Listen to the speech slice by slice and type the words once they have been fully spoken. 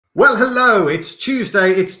Well, hello, it's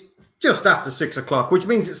Tuesday, it's just after 6 o'clock, which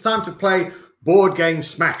means it's time to play Board Game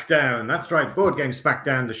Smackdown. That's right, Board Game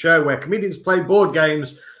Smackdown, the show where comedians play board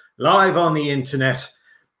games live on the internet.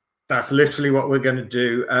 That's literally what we're going to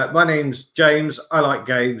do. My name's James, I like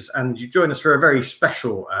games, and you join us for a very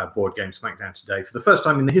special Board Game Smackdown today. For the first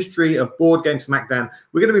time in the history of Board Game Smackdown,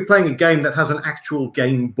 we're going to be playing a game that has an actual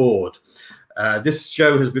game board. This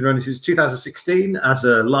show has been running since 2016 as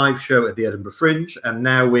a live show at the Edinburgh Fringe, and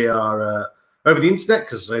now we are over the internet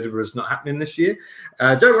because Edinburgh is not happening this year.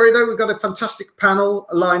 Don't worry though, we've got a fantastic panel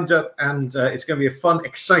lined up, and it's going to be a fun,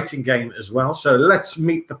 exciting game as well. So let's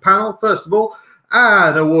meet the panel. First of all,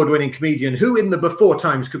 an award-winning comedian who in the before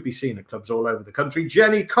times could be seen at clubs all over the country,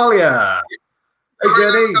 Jenny Collier. Hey,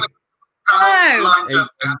 Jenny. Hello. It's going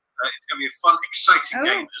to be a fun, exciting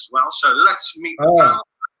game as well. So let's meet the panel.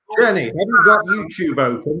 Jenny, have you got YouTube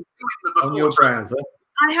open on your browser?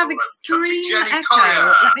 I have extreme echo.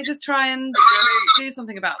 Let me just try and do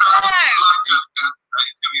something about that. It's going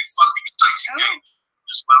to be a fun, exciting game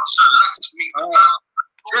as well. So let's meet the panel.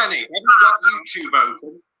 Jenny, have you got YouTube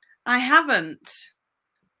open? I haven't.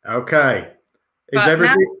 Okay. Is But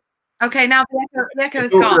everything Okay, now the echo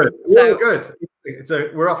is all gone. good? So All good.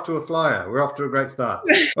 We're off to a flyer. We're off to a great start.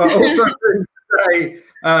 Also today,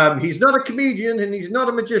 he's not a comedian and he's not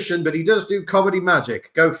a magician, but he does do comedy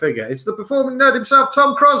magic. Go figure. It's the performing nerd himself,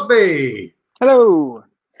 Tom Crosby. Hello.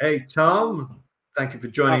 Hey, Tom. Thank you for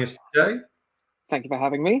joining us today. Thank you for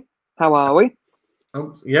having me. How are we?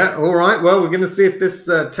 Oh, yeah, all right. Well, we're going to see if this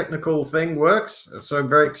technical thing works. So I'm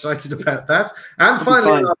very excited about that. And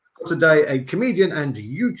finally, today, a comedian and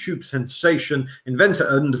YouTube sensation, inventor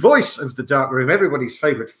and voice of the dark room, everybody's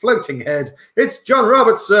favorite floating head. It's John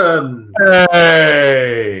Robertson.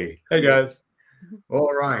 Hey. Hey, guys.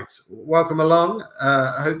 All right. Welcome along.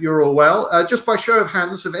 I hope you're all well. Just by show of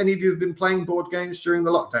hands, have any of you been playing board games during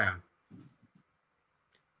the lockdown?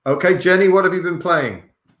 Okay, Jenny, what have you been playing?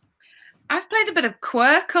 I've played a bit of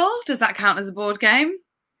Quirkle. Does that count as a board game?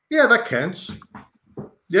 Yeah, that counts.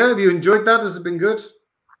 Yeah, have you enjoyed that? Has it been good?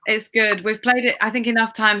 It's good. We've played it, I think,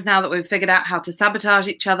 enough times now that we've figured out how to sabotage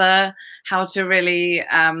each other, how to really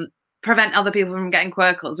prevent other people from getting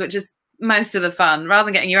Quirkles, which is most of the fun. Rather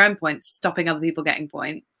than getting your own points, stopping other people getting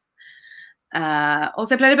points.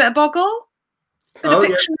 Also played a bit of Boggle. Oh,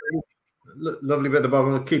 yeah. Lovely bit of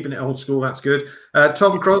Boggle. Keeping it old school. That's good.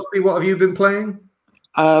 Tom Crosby, what have you been playing?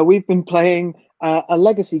 We've been playing a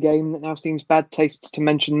legacy game that now seems bad taste to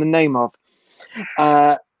mention the name of.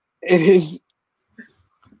 It is,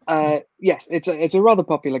 yes, it's a rather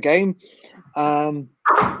popular game,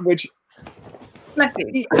 which. Bless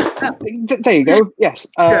you. There you go. Yes,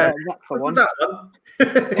 Yeah. that's the one. That one?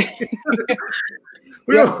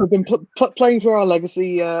 Yes, we've been playing through our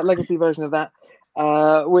legacy version of that,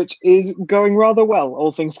 which is going rather well,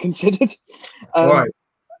 all things considered. Right.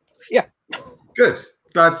 Yeah. Good.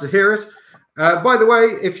 Glad to hear it. By the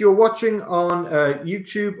way, if you're watching on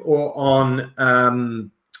YouTube or on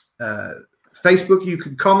Facebook, you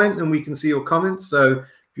can comment and we can see your comments. So if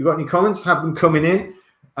you've got any comments, have them coming in.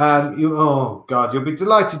 Oh God, you'll be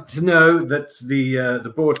delighted to know that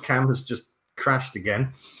the board cam has just crashed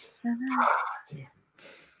again. So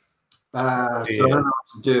I don't know what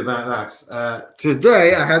to do about that.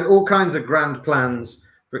 Today, I had all kinds of grand plans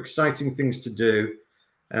for exciting things to do,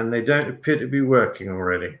 and they don't appear to be working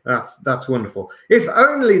already. That's wonderful. If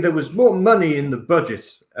only there was more money in the budget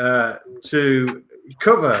to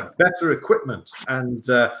cover better equipment. And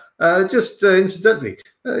just incidentally,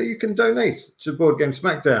 you can donate to Board Game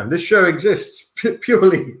Smackdown. This show exists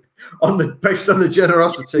purely based on the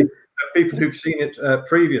generosity of people who've seen it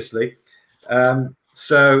previously.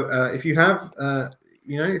 So if you have,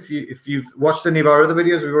 if you've watched any of our other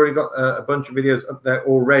videos, we've already got a bunch of videos up there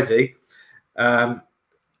already.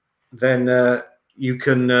 Then you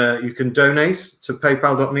can donate to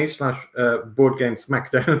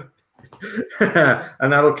paypal.me/BoardGameSmackdown,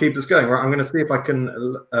 and that'll keep us going. Right, I'm going to see if I can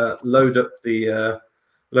load up the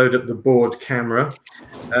board camera.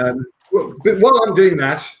 But while I'm doing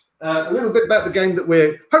that, a little bit about the game that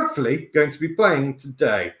we're hopefully going to be playing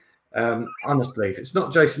today. Honestly, if it's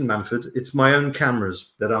not Jason Manford, it's my own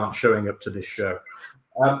cameras that aren't showing up to this show.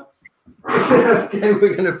 The game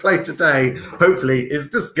we're going to play today, hopefully, is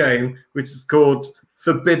this game, which is called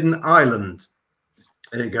Forbidden Island.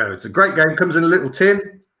 There you go. It's a great game. Comes in a little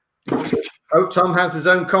tin. Oh, Tom has his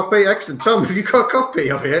own copy. Excellent. Tom, have you got a copy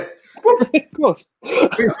of it? Of course.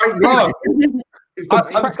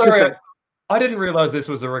 I'm sorry. I didn't realize this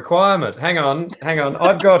was a requirement. Hang on.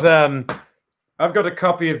 I've got a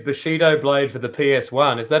copy of Bushido Blade for the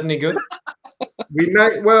PS1. Is that any good? We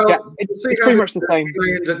may, well, yeah, it's pretty much the same. We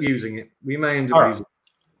may end up using it. We may end up using it.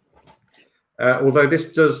 Although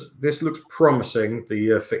this looks promising,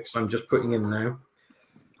 the fix I'm just putting in now.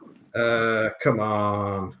 Come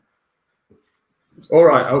on. All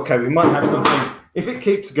right, okay, we might have something. If it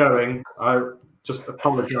keeps going, I'll just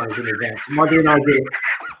apologise in advance. It might be an idea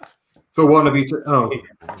for one of you to. Oh,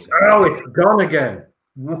 it's gone again.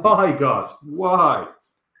 Why, God? Why?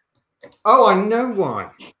 Oh, I know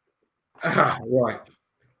why. Right.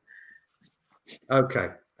 Okay.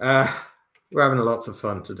 We're having lots of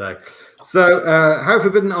fun today. So, how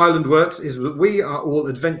Forbidden Island works is that we are all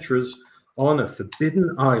adventurers on a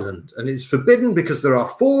forbidden island, and it's forbidden because there are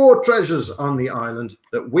 4 treasures on the island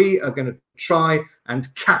that we are going to try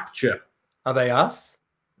and capture. Are they us?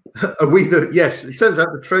 Are we the? Yes, it turns out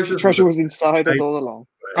the treasure was inside us all along.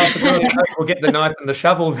 We'll get the knife and the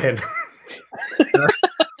shovel then.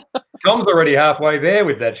 Tom's already halfway there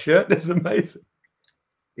with that shirt. That's amazing.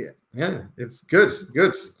 Yeah, it's good.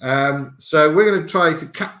 So we're going to try to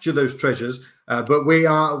capture those treasures, but we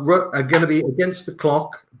are going to be against the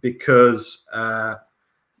clock because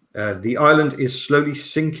the island is slowly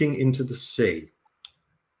sinking into the sea.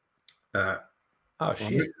 Oh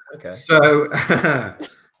shit! Okay. So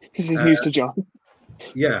this is news to John.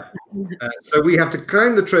 Yeah. So we have to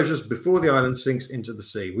claim the treasures before the island sinks into the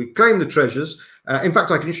sea. We claim the treasures. In fact,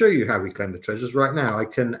 I can show you how we claim the treasures right now. I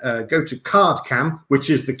can go to card cam, which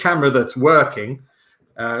is the camera that's working.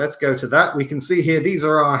 Let's go to that. We can see here, these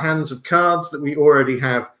are our hands of cards that we already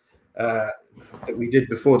have, that we did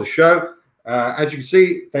before the show. As you can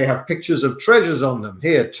see, they have pictures of treasures on them.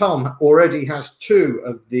 Here, Tom already has 2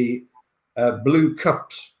 of the blue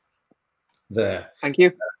cups there. Thank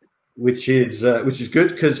you. Which is good,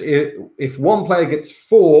 because if one player gets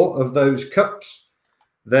 4 of those cups,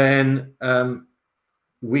 then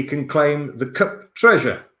we can claim the cup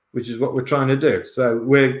treasure, which is what we're trying to do. So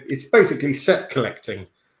it's basically set collecting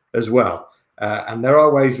as well, and there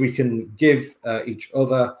are ways we can give each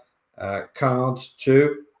other cards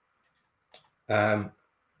too. So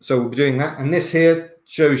we'll be doing that, and this here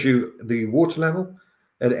shows you the water level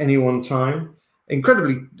at any one time.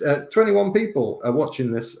 Incredibly, 21 people are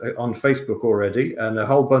watching this on Facebook already, and a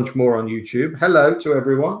whole bunch more on YouTube. Hello to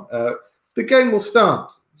everyone. The game will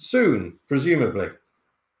start soon, presumably.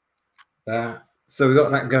 So we've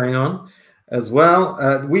got that going on as well.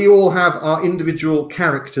 We all have our individual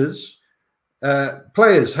characters.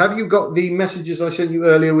 Players, have you got the messages I sent you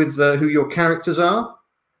earlier with who your characters are?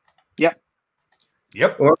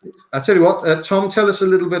 Yep. All right. I'll tell you what, Tom, tell us a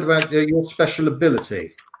little bit about your special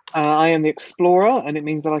ability. I am the explorer, and it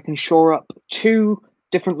means that I can shore up 2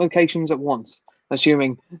 different locations at once,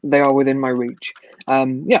 assuming they are within my reach.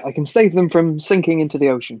 Yeah, I can save them from sinking into the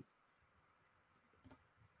ocean.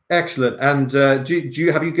 Excellent. And have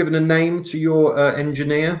you given a name to your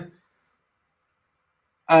engineer?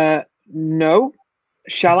 No.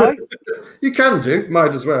 Shall I? You can do.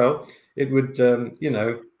 Might as well. It would,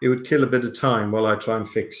 it would kill a bit of time while I try and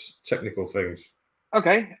fix technical things.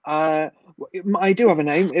 Okay. I do have a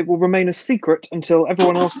name. It will remain a secret until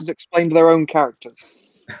everyone else has explained their own characters.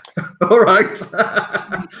 All right.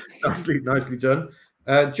 nicely done.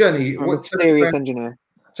 Jenny, what's mysterious engineer?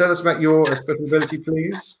 Tell us about your special ability,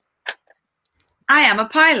 please. I am a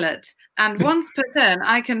pilot, and once per turn,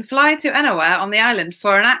 I can fly to anywhere on the island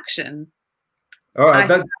for an action. All right.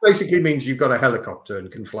 That basically means you've got a helicopter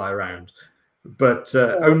and can fly around, but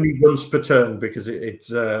only once per turn, because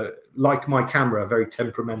it's like my camera, very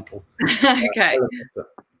temperamental. Okay.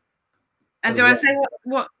 And do I say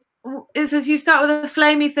what it says? You start with a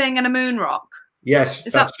flamey thing and a moon rock. Yes,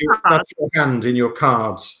 that's your hand in your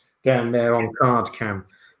cards down there on card cam.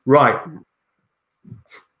 Right.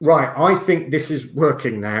 I think this is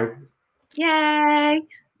working now. Yay!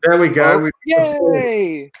 There we go.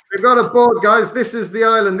 Yay! We've got a board, guys. This is the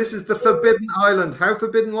island. This is the Forbidden Island. How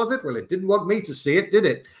forbidden was it? Well, it didn't want me to see it, did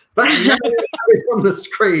it? But now it's on the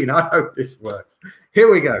screen. I hope this works.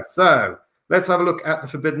 Here we go. So let's have a look at the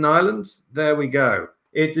Forbidden Island. There we go.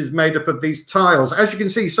 It is made up of these tiles. As you can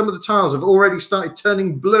see, some of the tiles have already started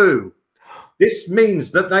turning blue. This means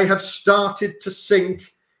that they have started to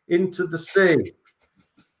sink into the sea.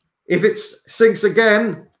 If it sinks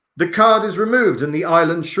again, the card is removed and the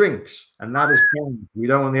island shrinks, and that is fine. We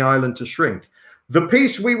don't want the island to shrink. The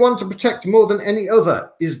piece we want to protect more than any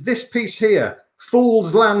other is this piece here,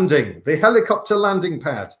 Fool's Landing, the helicopter landing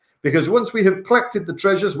pad, because once we have collected the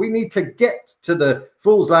treasures, we need to get to the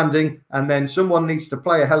Fool's Landing, and then someone needs to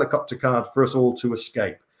play a helicopter card for us all to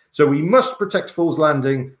escape. So we must protect Fool's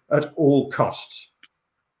Landing at all costs.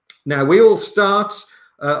 Now, we all start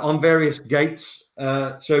on various gates.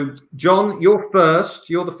 So, John, you're first.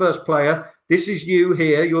 You're the first player. This is you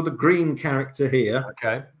here. You're the green character here.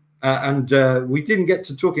 Okay. and we didn't get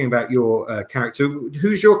to talking about your character.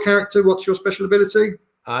 Who's your character? What's your special ability?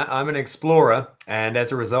 I'm an explorer, and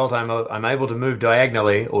as a result, I'm able to move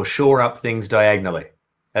diagonally or shore up things diagonally.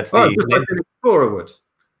 That's just like an explorer would.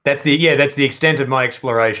 That's the extent of my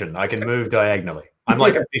exploration. I can move diagonally. I'm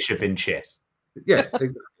like a bishop in chess. Yes,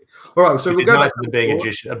 exactly. All right, so we'll go nicer than being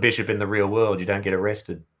a bishop in the real world. You don't get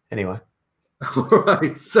arrested. Anyway. All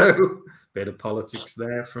right, so bit of politics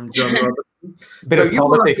there from John Robertson. Bit of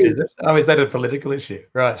politics, is it? Oh, is that a political issue?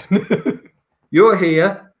 Right. You're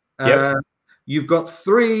here. Yep. You've got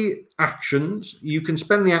 3 actions. You can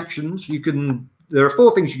spend the actions. There are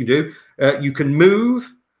 4 things you can do. You can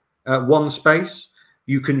move 1 space.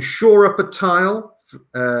 You can shore up a tile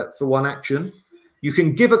for 1 action. You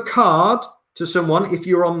can give a card to someone if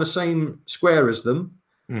you're on the same square as them.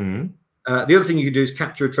 Mm. The other thing you can do is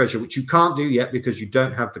capture a treasure, which you can't do yet because you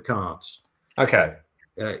don't have the cards. Okay.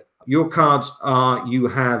 Your cards are, you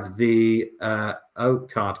have the,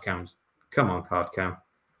 card cams. Come on, card cam.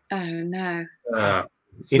 Oh, no.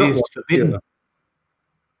 It is forbidden.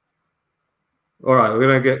 All right,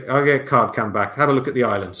 I'll get card cam back. Have a look at the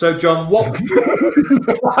island. So, John, what?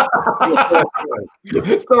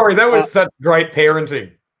 Sorry, that was such great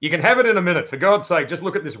parenting. You can have it in a minute. For God's sake, just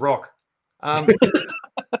look at this rock.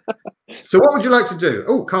 So what would you like to do?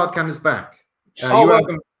 Oh, card cam is back.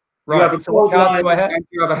 Welcome. Right. So what cards do I have? And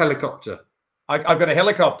you have a helicopter. I've got a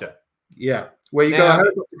helicopter. Yeah. Well, you got a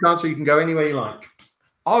helicopter card, so you can go anywhere you like.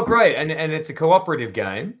 Oh, great. And it's a cooperative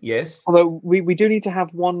game. Yes. Although we do need to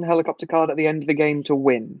have 1 helicopter card at the end of the game to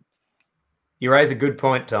win. You raise a good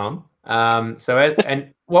point, Tom.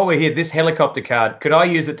 And while we're here, this helicopter card, could I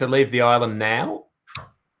use it to leave the island now?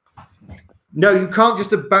 No, you can't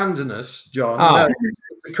just abandon us, John. Oh.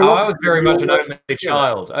 No, I was very much an only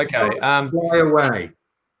child. Okay. Fly away.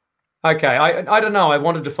 Okay. I don't know. I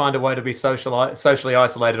wanted to find a way to be socially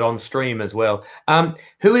isolated on stream as well.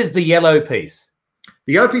 Who is the yellow piece?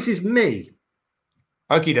 The yellow piece is me.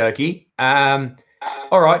 Okie dokie.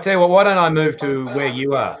 All right. Tell you what, why don't I move to where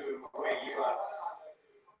you are?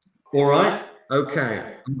 All right. Okay.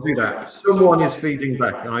 I'll do that. Someone is feeding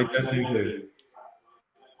back. I don't know who.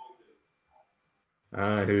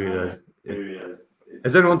 Who is?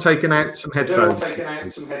 Has anyone taken out some headphones?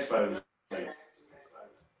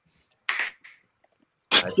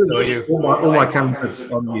 All my cameras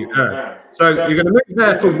on mute. So you're going to move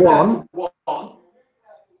there for 1.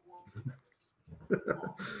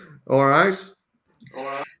 All right.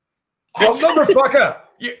 Oh, motherfucker!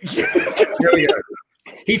 Here we go.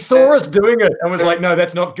 He saw us doing it and was like, "No,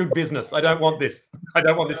 that's not good business. I don't want this. I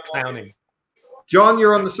don't want this clowning." John,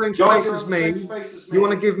 you're on the same space as me. You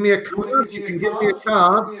want to give me a card? You can give me a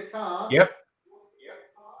card. Yep.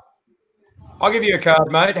 I'll give you a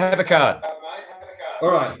card, mate. Have a card.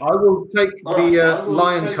 All right. I will take the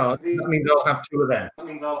lion card. That means I'll have 2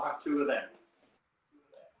 of them.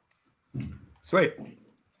 Sweet.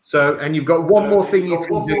 So, and you've got one more thing you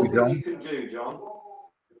can do, John.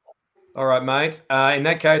 All right, mate. In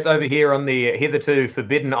that case, over here on the hitherto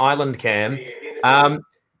forbidden island cam,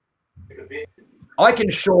 I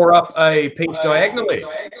can shore up a piece diagonally.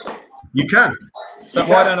 You can. So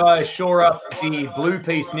why don't I shore up the blue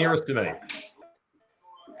piece nearest to me?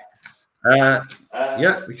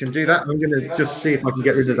 Yeah, we can do that. I'm going to just see if I can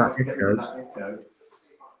get rid of that echo.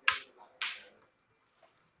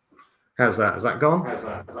 How's that? Has that gone?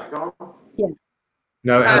 Yeah.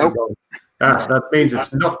 No, it hasn't gone. That means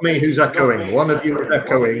it's not me who's echoing. One of you is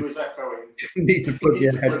echoing. You need to plug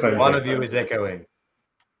your headphones in. One of you is echoing.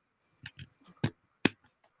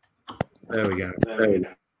 There we go.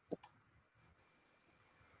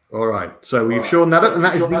 All right. So we've shown that up, and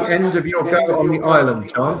that is the end of your go on the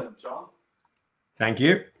island, John. Thank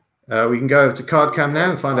you. We can go over to card cam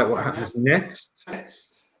now and find out what happens next.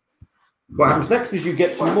 What happens next is you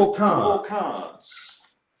get some more cards.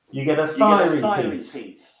 You get a fiery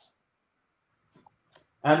piece.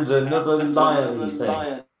 And another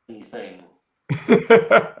lion thing.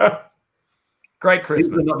 Great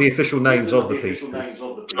Christmas. These are not the official names of the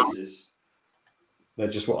pieces. They're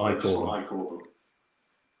just what I call them.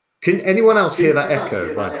 Can anyone else hear that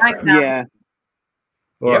echo? Right. Yeah.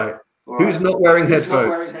 All right. Who's not wearing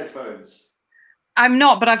headphones? I'm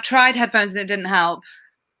not, but I've tried headphones and it didn't help.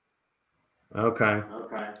 Okay.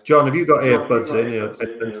 John, have you got earbuds in your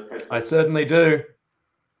headphones? I certainly do.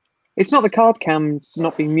 It's not the card cam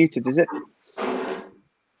not being muted, is it?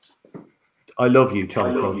 I love you,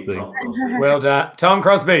 Tom Crosby. Well done. Tom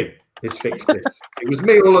Crosby. He's fixed this. It was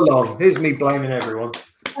me all along. Here's me blaming everyone.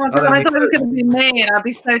 Oh, I thought it was going to be me, and I'd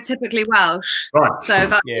be so typically Welsh. Right. So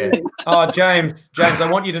that's Yeah. Oh, James, I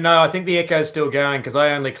want you to know, I think the echo's still going because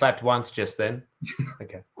I only clapped once just then.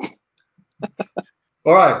 Okay.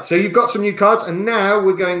 All right. So you've got some new cards, and now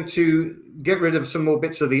we're going to get rid of some more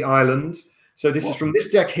bits of the island. So this is from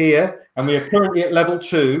this deck here, and we are currently at level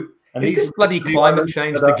 2. And Is these this bloody climate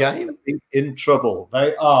change the game? In trouble.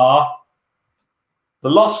 They are the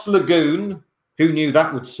Lost Lagoon. Who knew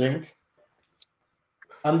that would sink?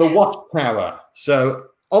 And the Watchtower. So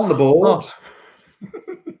on the board,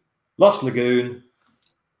 Lost Lagoon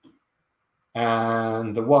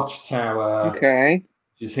and the Watchtower. Okay.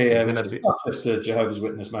 Is here. It's not just a Jehovah's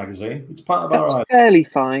Witness magazine. It's part of our That's island. fairly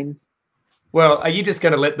fine. Well, are you just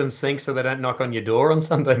going to let them sink so they don't knock on your door on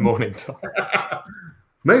Sunday morning, Tom?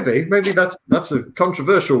 Maybe that's a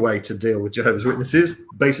controversial way to deal with Jehovah's Witnesses.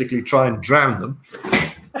 Basically, try and drown them.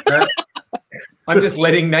 I'm just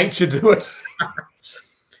letting nature do it.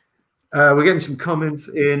 We're getting some comments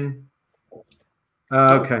in.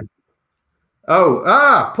 Okay.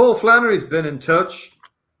 Oh, Paul Flannery's been in touch.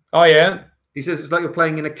 Oh, yeah? He says it's like you're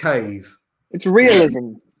playing in a cave. It's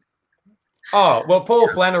realism. Oh, well, Paul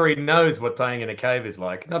Flannery knows what playing in a cave is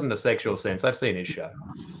like. Not in a sexual sense. I've seen his show.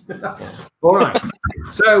 All right.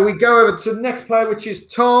 So we go over to the next player, which is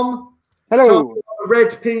Tom. Hello. Tom,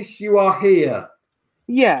 red piece, you are here.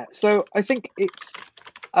 Yeah, so I think it's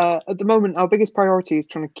at the moment our biggest priority is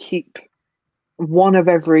trying to keep one of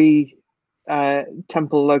every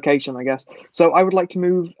temple location, I guess. So I would like to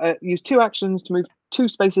move, use 2 actions to move 2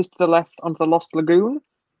 spaces to the left onto the Lost Lagoon,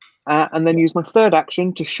 and then use my 3rd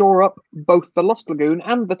action to shore up both the Lost Lagoon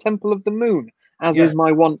and the Temple of the Moon, as is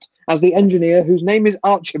my want, as the engineer whose name is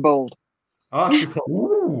Archibald. Archibald.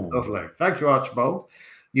 Ooh. Lovely. Thank you, Archibald.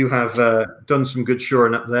 You have done some good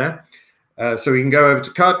shoring up there. So we can go over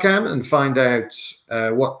to CardCam and find out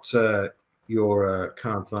what your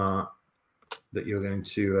cards are that you're going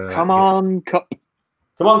to... Come on, Cup.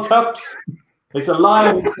 Come on, Cups. It's a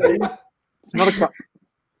lion thing. It's not a cup.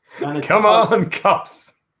 Come on,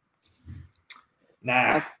 Cups.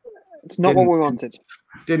 Nah. It's not what we wanted.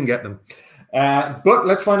 Didn't get them. But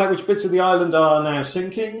let's find out which bits of the island are now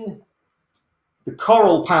sinking. The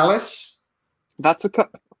Coral Palace. That's a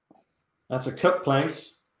cup. That's a cup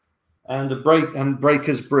place. And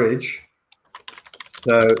Breaker's Bridge.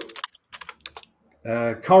 So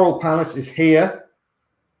Coral Palace is here.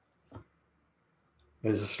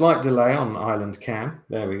 There's a slight delay on Island Cam.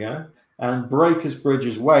 There we go. And Breaker's Bridge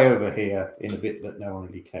is way over here in a bit that no one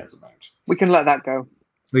really cares about. We can let that go.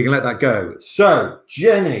 We can let that go. So,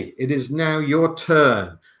 Jenny, it is now your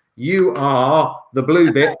turn. You are the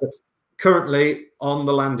blue bit that's currently on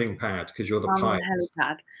the landing pad because you're the pilot.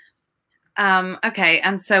 Helipad. Okay,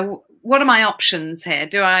 and so what are my options here?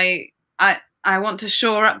 Do I want to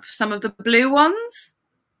shore up some of the blue ones?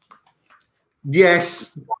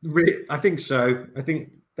 Yes, I think so. I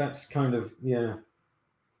think that's kind of, yeah.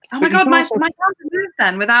 Oh my God, my camera moved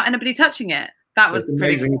then without anybody touching it. That was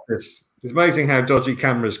pretty amazing. It's amazing how dodgy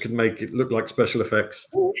cameras can make it look like special effects.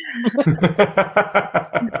 So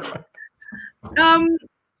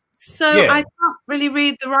yeah. I can't really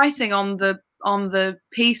read the writing on the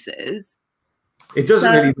pieces. It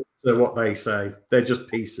doesn't really matter what they say. They're just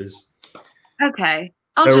pieces. Okay.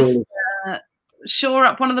 I'll just shore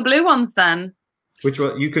up one of the blue ones then. Which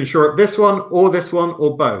one? You can shore up this one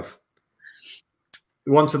or both.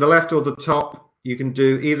 The one to the left or the top. You can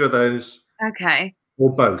do either of those. Okay.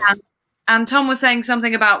 Or both. And Tom was saying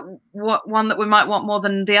something about what one that we might want more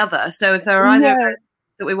than the other. So if there are either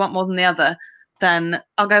that we want more than the other, then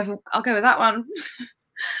I'll go with that one.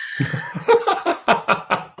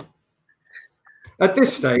 At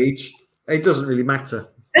this stage, it doesn't really matter.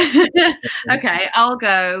 Okay, I'll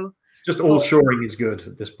go. Just all shoring is good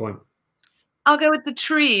at this point. I'll go with the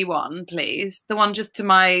tree one, please. The one just to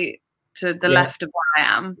the left of where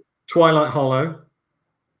I am. Twilight Hollow.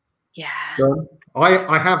 Yeah. Done.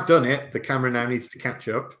 I have done it. The camera now needs to catch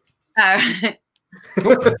up. Oh.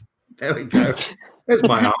 There we go. There's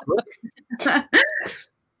my artwork.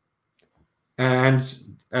 And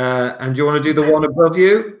do you want to do the one above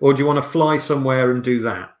you, or do you want to fly somewhere and do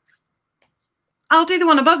that? I'll do the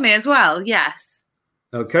one above me as well. Yes.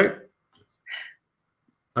 Okay.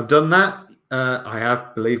 I've done that. I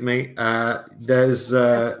have, believe me. There's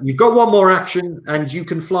you've got one more action, and you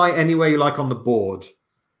can fly anywhere you like on the board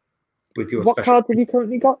with your. What cards have you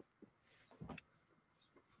currently got?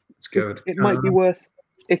 It's good. It might be worth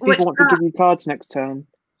if people want to give you cards next turn.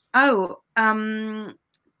 Oh,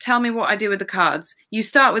 tell me what I do with the cards. You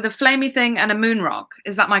start with a flamey thing and a moon rock.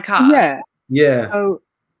 Is that my card? Yeah. Yeah. So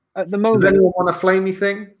at the moment, does anyone want a flamey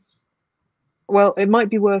thing? Well, it might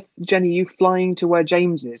be worth, Jenny, you flying to where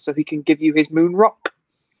James is so he can give you his moon rock.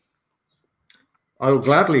 I will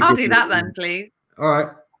gladly. I'll do that then, please. All right.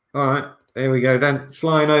 All right. There we go then.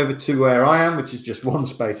 Flying over to where I am, which is just one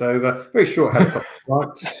space over. Very short helicopter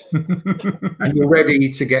flights. And you're ready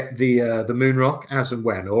to get the moon rock as and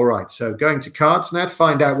when. All right. So going to cards now to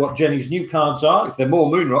find out what Jenny's new cards are. If they're more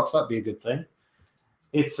moon rocks, that'd be a good thing.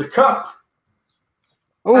 It's a cup.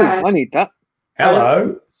 Oh, I need that.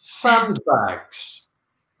 Hello. Sandbags.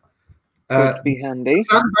 Would be handy.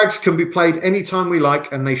 Sandbags can be played anytime we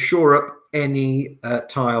like, and they shore up any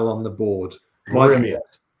tile on the board. Brilliant.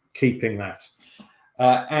 Keeping that.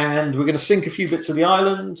 And we're going to sink a few bits of the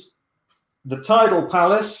island. The Tidal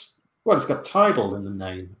Palace. Well, it's got tidal in the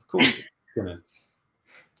name. Of course it's going to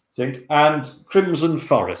sink. And Crimson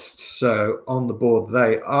Forest. So on the board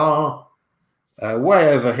they are. Way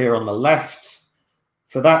over here on the left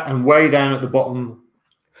for that, and way down at the bottom,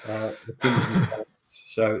 the Crimson Forest.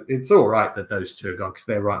 So it's all right that those two are gone because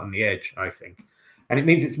they're right on the edge, I think. And it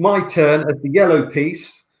means it's my turn as the yellow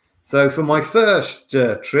piece. So for my first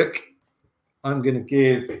trick, I'm going to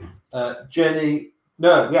give Jenny.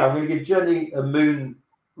 I'm going to give Jenny a moon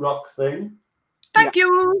rock thing. Thank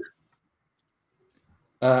you.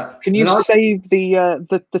 Can you save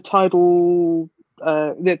the tidal,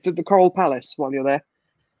 the Coral Palace while you're there?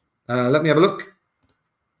 Let me have a look.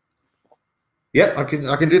 Yeah, I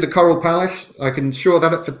can do the Coral Palace. I can shore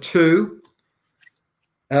that up for 2.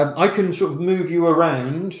 I can sort of move you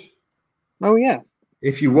around. Oh yeah.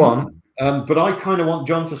 If you want, but I kind of want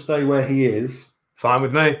John to stay where he is. Fine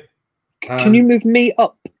with me. Can you move me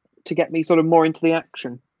up to get me sort of more into the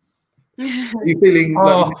action? Are you feeling?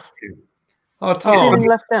 Tom. Feeling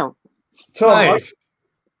left out. Tom, Nice.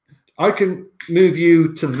 I can move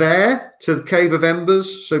you to there, to the Cave of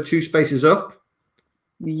Embers, so 2 spaces up.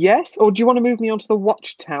 Yes, or do you want to move me onto the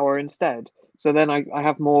watchtower instead? So then I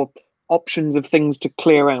have more options of things to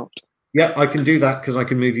clear out. Yeah, I can do that because I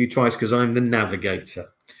can move you twice because I'm the navigator.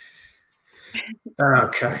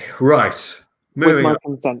 Okay, right. With my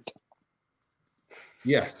consent.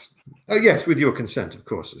 Yes. Oh, yes, with your consent, of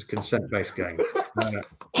course. It's a consent-based game.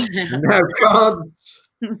 Now, cards.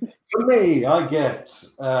 For me, I get...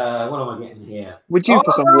 what am I getting here? Would you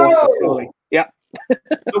for some water, surely? Yeah.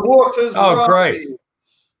 The water's Oh, great.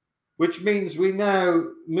 Which means we now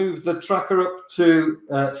move the tracker up to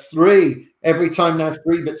 3. Every time now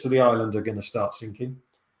 3 bits of the island are going to start sinking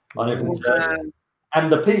on every turn.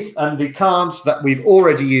 And the piece and the cards that we've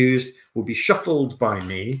already used will be shuffled by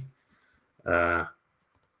me. Hi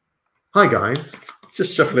guys,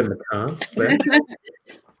 just shuffling the cards there.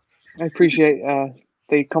 I appreciate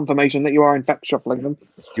the confirmation that you are in fact shuffling them.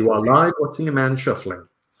 You are live watching a man shuffling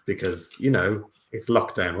because it's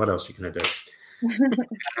lockdown. What else are you going to do?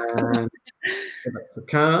 And the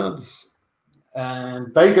cards,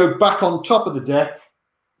 and they go back on top of the deck,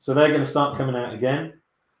 so they're going to start coming out again.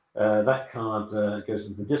 That card goes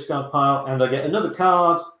into the discard pile, and I get another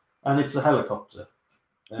card, and it's a helicopter.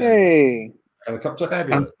 Yay! Helicopter.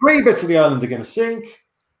 Fabulous. And 3 bits of the island are going to sink.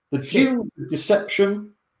 The Dunes of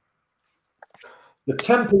Deception, the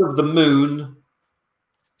Temple of the Moon,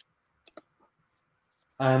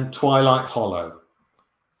 and Twilight Hollow.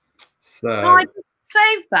 So, I just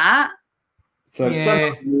saved that. So Yeah.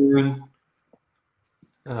 Temple of the Moon.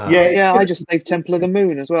 Yeah, I just saved Temple of the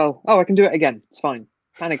Moon as well. Oh, I can do it again. It's fine.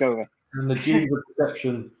 Panic over. And the Dunes of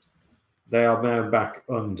Deception, they are now back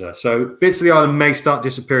under. So bits of the island may start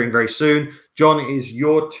disappearing very soon. John, it is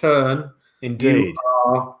your turn. Indeed. You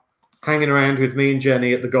are hanging around with me and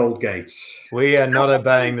Jenny at the Gold Gates. We are not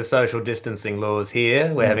obeying the social distancing laws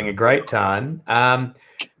here. We're having a great time. Oh,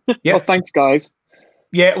 thanks, guys.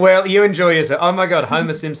 Yeah, well, you enjoy yourself. Oh my God,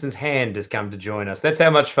 Homer Simpson's hand has come to join us. That's how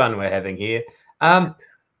much fun we're having here.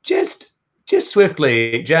 Just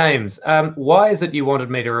swiftly, James, why is it you wanted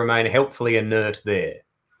me to remain helpfully inert there?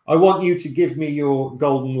 I want you to give me your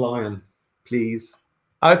golden lion, please.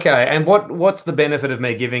 Okay, and what's the benefit of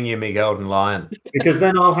me giving you me golden lion? Because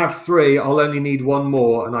then I'll have 3. I'll only need 1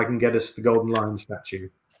 more, and I can get us the golden lion statue.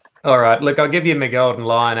 All right, look, I'll give you my golden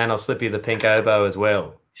lion, and I'll slip you the pink oboe as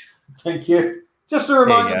well. Thank you. Just a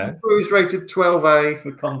reminder, the is rated 12A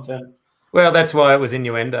for content. Well, that's why it was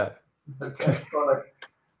innuendo. Okay, right.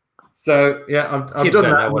 So, yeah, I've Kids done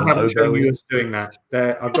don't that. know what I an haven't shown oboe you is. us doing that.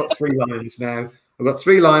 There, I've got 3 lions now. I've got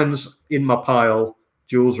 3 lions in my pile.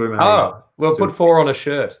 Jewels remaining. Oh, we'll Still. put 4 on a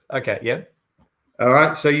shirt. Okay, yeah. All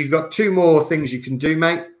right, so you've got 2 more things you can do,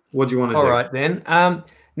 mate. What do you want to do? All right, then.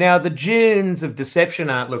 Now, the Dunes of Deception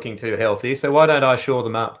aren't looking too healthy, so why don't I shore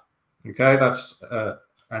them up? Okay, that's...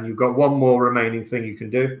 and you've got 1 more remaining thing you can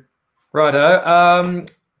do. Righto.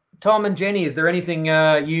 Tom and Jenny, is there anything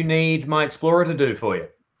you need my explorer to do for you?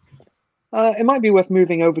 It might be worth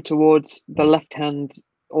moving over towards the left-hand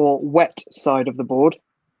or wet side of the board.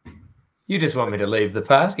 You just want me to leave the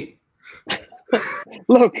party?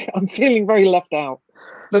 Look, I'm feeling very left out.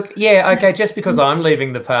 Look, yeah, okay, just because I'm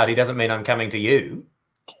leaving the party doesn't mean I'm coming to you.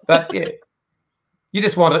 But yeah, you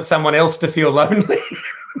just wanted someone else to feel lonely.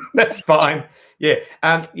 That's fine. Yeah.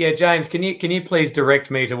 Yeah, James, can you please direct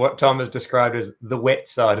me to what Tom has described as the wet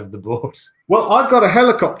side of the board? Well, I've got a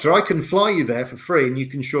helicopter. I can fly you there for free, and you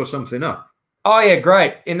can shore something up. Oh yeah,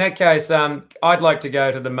 great. In that case, I'd like to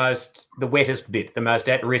go to the wettest bit, the most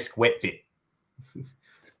at-risk wet bit.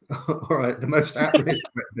 All right, the most at-risk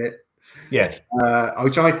wet bit. Yeah.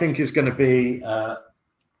 Which I think is going to be.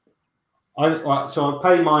 Right, so I'll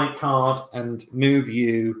pay my card and move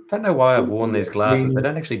you. I don't know why I've worn these glasses. They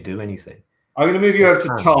don't actually do anything. I'm going to move you over to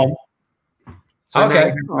Tom. So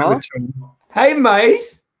okay. Hey,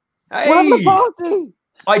 mate. Hey. We're on the party.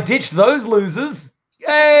 I ditched those losers.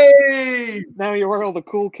 Yay! Now you're where all the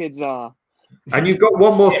cool kids are. And you've got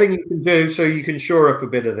one more thing you can do, so you can shore up a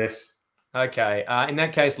bit of this. Okay. In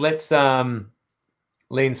that case, let's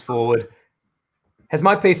leans forward. Has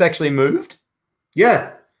my piece actually moved?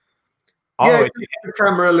 Yeah. Oh, yeah, the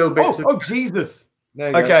camera a little bit. Oh, Jesus.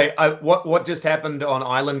 Okay. What just happened on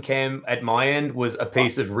Island Cam at my end was a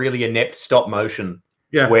piece of really inept stop motion.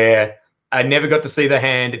 Yeah. Where I never got to see the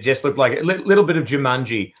hand. It just looked like a little bit of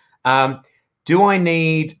Jumanji. Do I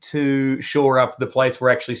need to shore up the place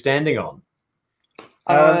we're actually standing on?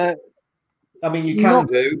 I mean, you can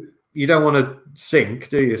do. You don't want to sink,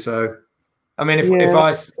 do you? So, I mean, if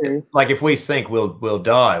we sink, we'll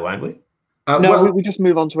die, won't we? No, we just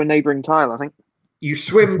move on to a neighbouring tile, I think. You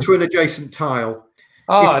swim to an adjacent tile.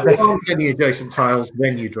 If there aren't any adjacent tiles,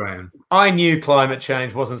 then you drown. I knew climate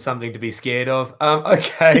change wasn't something to be scared of.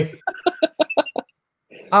 Okay.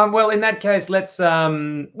 Well, in that case, let's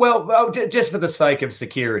just for the sake of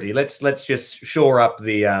security, let's just shore up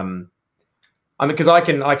the I mean, because I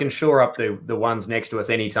can shore up the ones next to us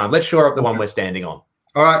anytime. Let's shore up the one we're standing on.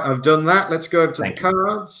 All right, I've done that. Let's go over to the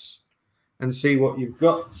cards and see what you've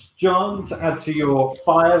got, John, to add to your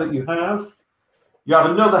fire that you have. You have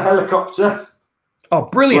another helicopter. Oh,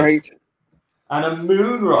 brilliant! Great. And a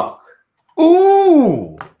moon rock.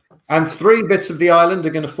 Ooh! And 3 bits of the island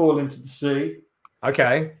are going to fall into the sea.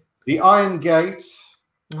 Okay. The Iron Gate.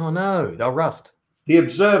 Oh no, they'll rust. The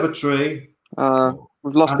observatory.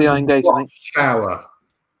 We've lost the Iron Gate, I think. Watchtower.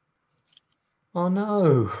 Oh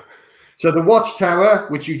no. So the watchtower,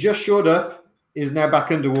 which you just shored up, is now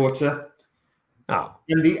back underwater. Oh.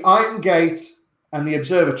 And the Iron Gate and the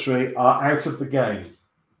observatory are out of the game.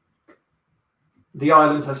 The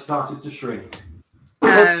island has started to shrink.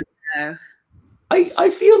 Oh no. I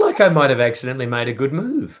feel like I might have accidentally made a good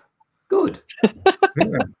move. Good.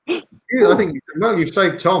 Yeah, I think, well, you've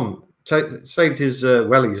saved Tom, saved his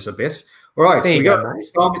wellies a bit. All right, so we got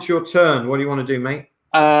Tom, it's your turn. What do you want to do, mate?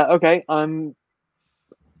 Okay, I'm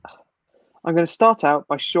going to start out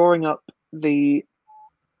by shoring up the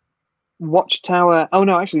watchtower. Oh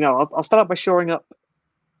no, actually no. I'll start out by shoring up.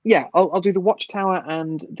 Yeah, I'll do the watchtower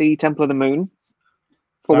and the Temple of the Moon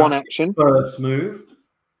for one action. First move.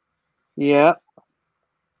 Yeah.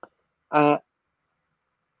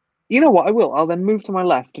 You know what? I will. I'll then move to my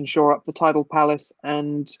left and shore up the Tidal Palace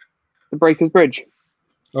and the Breakers Bridge.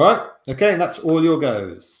 All right. Okay, and that's all your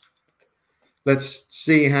goes. Let's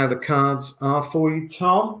see how the cards are for you,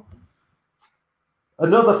 Tom.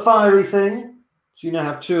 Another fiery thing. So you now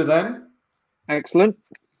have 2 of them. Excellent.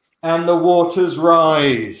 And the waters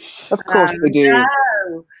rise. Of course they do.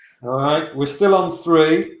 No. All right. We're still on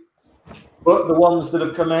 3. But the ones that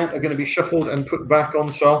have come out are going to be shuffled and put back on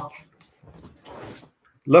top.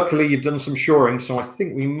 Luckily, you've done some shoring, so I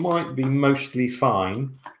think we might be mostly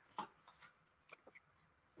fine.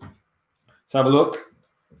 Let's have a look.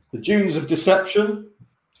 The Dunes of Deception.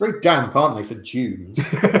 It's very damp, aren't they, for dunes?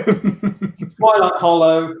 Twilight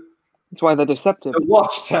Hollow. That's why they're deceptive. The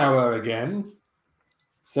Watchtower again.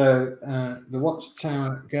 So the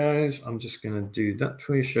Watchtower goes. I'm just going to do that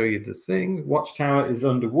for you, show you the thing. Watchtower is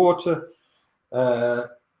underwater.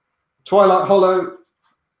 Twilight Hollow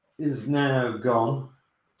is now gone.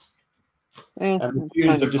 And the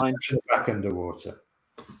Dunes of Deception are back underwater.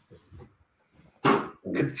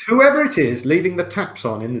 Whoever it is leaving the taps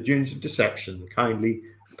on in the Dunes of Deception, kindly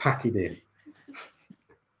pack it in.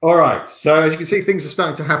 All right. So as you can see, things are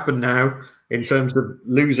starting to happen now in terms of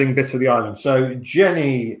losing bits of the island. So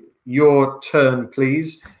Jenny, your turn,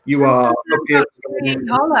 please. You are up here. Tree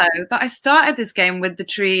Hollow, but I started this game with the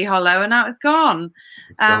Tree Hollow and now it's gone.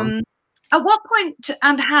 At what point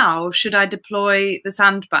and how should I deploy the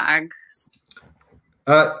sandbags?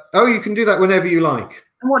 Oh, you can do that whenever you like.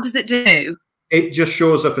 And what does it do? It just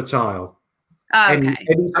shows up a tile. Oh, okay.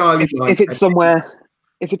 Any tile you like. If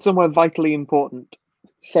it's somewhere vitally important,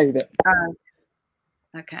 save it.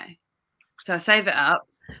 Okay. So I save it up,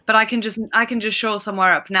 but I can just shore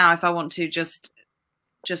somewhere up now if I want to, just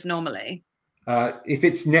normally. If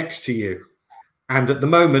it's next to you, and at the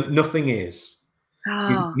moment nothing is,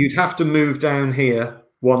 you'd have to move down here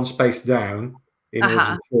one space down in order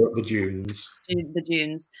to shore up the dunes. The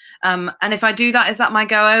dunes. And if I do that, is that my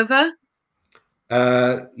go over?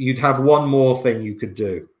 You'd have one more thing you could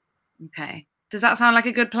do. Okay. Does that sound like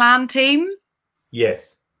a good plan, team?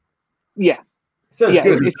 Yes. Yeah. Sounds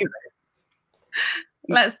good.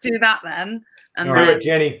 Let's do that then. And All then, Do it,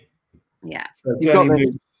 Jenny. yeah. So You've Jenny got this.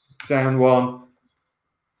 moves down one,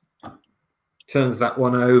 turns that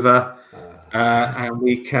one over, and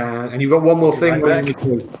we can. And you've got one more thing. Right What do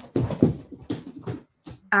you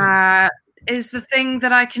do? Is the thing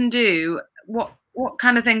that I can do, what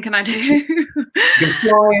kind of thing can I do? You can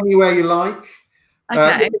fly anywhere you like.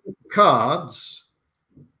 Okay. With the cards,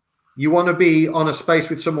 you want to be on a space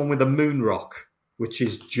with someone with a moon rock, which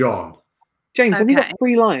is John. James, have you got Okay.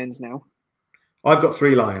 3 lions now? I've got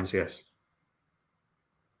 3 lions, yes.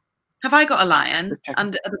 Have I got a lion Good check.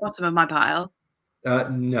 under at the bottom of my pile?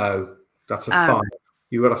 No, that's a Oh. 5.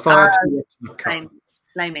 You've got a 5 to a cup.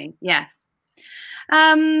 Flaming, yes.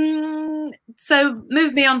 So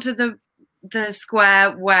move me onto the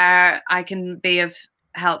square where I can be of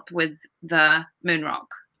help with the moon rock.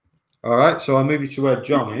 All right, so I'll move you to where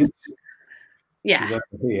John is. Yeah. He's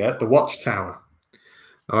over here, the watchtower.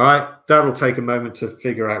 All right, that'll take a moment to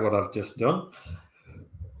figure out what I've just done.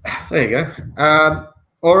 There you go.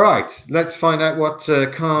 All right, let's find out what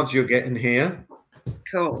cards you're getting here.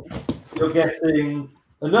 Cool. You're getting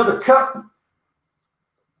another cup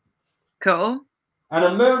Cool. and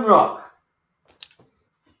a moon rock.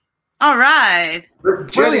 All right.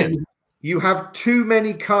 But Jenny, you have too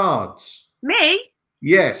many cards. Me?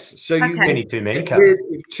 Yes, so you Okay. can Too many get cards.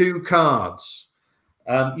 rid of 2 cards.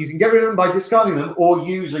 You can get rid of them by discarding them or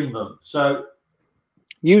using them. So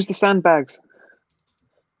Use the sandbags.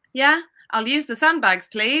 Yeah. I'll use the sandbags,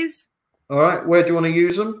 please. all right, where do you want to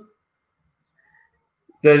use them?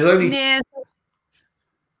 There's only Near.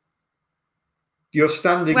 you're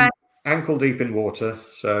standing Where- ankle deep in water,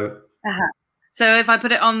 so So if I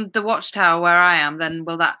put it on the watchtower where I am, then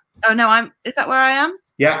will that? Oh no, is that where I am?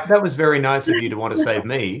 yeah. That was very nice of you to want to save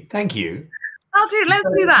me. Thank you. Let's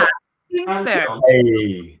do that. Team And spirit. John.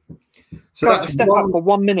 Hey. So Guys, that's step one, up for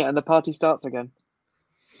 1 minute and the party starts again.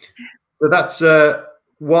 so that's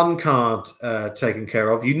one card taken care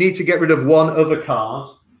of. You need to get rid of one other card.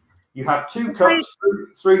 You have 2 cups,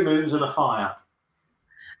 3 moons, and a fire.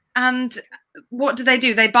 And what do?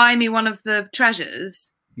 They buy me one of the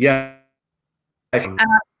treasures. Yeah. You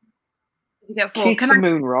get 4. Keep Can the I?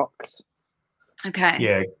 moon rocks. Okay.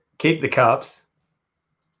 Yeah, keep the cups.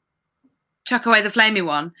 Chuck away the flamey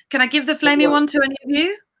one. Can I give the flamey one to any of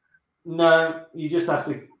you? No, you just have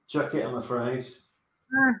to chuck it, I'm afraid.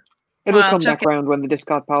 It'll Well, come check back round when the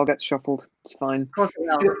discard pile gets shuffled. It's fine. Of course it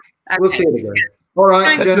will. We'll Okay. see it again. All right,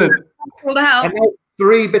 Thanks. Jenny. That's All the help. And now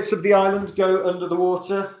 3 bits of the island go under the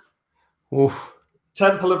water. Oof.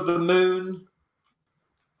 Temple of the Moon,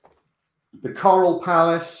 the Coral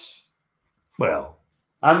Palace, Well,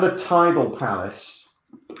 and the Tidal Palace,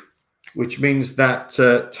 which means that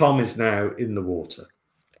Tom is now in the water.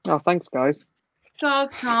 Oh, thanks, guys. So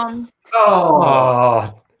Tom.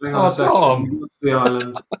 Oh, hang on Oh, a second. Tom. What's the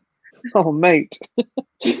island? Oh, mate.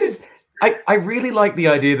 this is. I really like the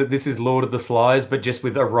idea that this is Lord of the Flies, but just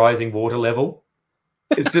with a rising water level.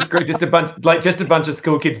 It's just great. Just a bunch of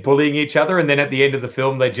school kids bullying each other, and then at the end of the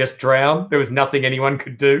film, they just drown. There was nothing anyone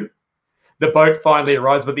could do. The boat finally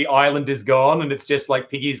arrives, but the island is gone, and it's just like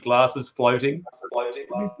Piggy's glasses floating.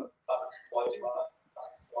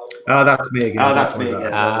 Oh, that's me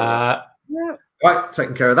again. Yeah. Right,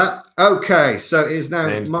 taking care of that. Okay, so it is now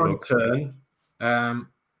Name's my Brooke. turn.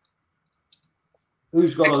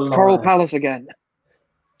 Who's got It's a the lion? Coral Palace again.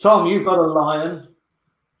 Tom, you've got a lion.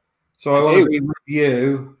 So I I want do. to be with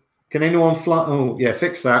you. Can anyone fly? Oh, yeah,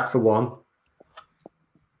 fix that for one.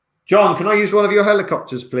 John, can I use one of your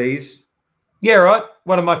helicopters, please? Yeah, right.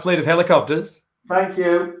 One of my fleet of helicopters. Thank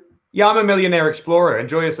you. Yeah, I'm a millionaire explorer.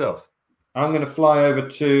 Enjoy yourself. I'm going to fly over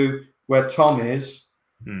to where Tom is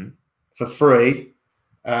for free.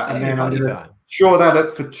 And then I'm party going to time. shore that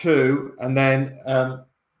up for 2. And then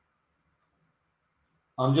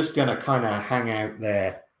I'm just going to kind of hang out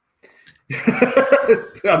there.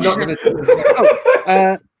 I'm not going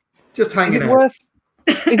to just Is hanging it out.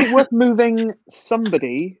 is it worth moving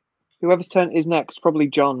somebody, whoever's turn is next, probably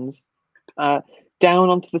John's, down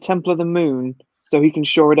onto the Temple of the Moon so he can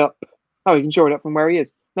shore it up. Oh, he can shore it up from where he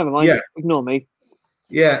is. Never mind. Yeah. Ignore me.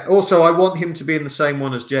 Yeah. Also, I want him to be in the same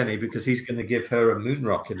one as Jenny because he's going to give her a moon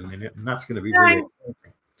rock in a minute, and that's going to be really exciting.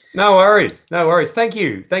 No worries. No worries. Thank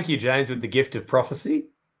you. Thank you, James, with the gift of prophecy.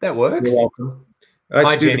 That works. You're welcome. Let's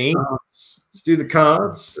Hi, do Jenny. Let's do the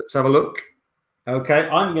cards. Let's have a look. Okay,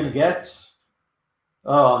 I'm going to get.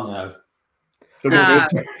 Oh no.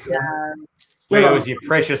 Where was your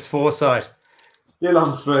precious foresight? Still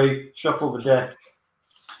on 3. Shuffle the deck.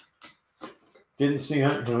 Didn't see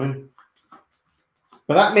that coming.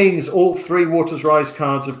 But that means all 3 Waters Rise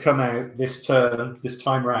cards have come out this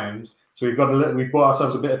time round. So we've bought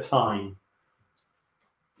ourselves a bit of time.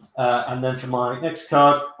 And then for my next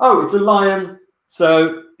card, it's a lion.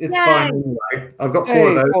 So it's fine anyway. I've got 4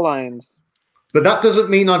 of those. 4 lions. But that doesn't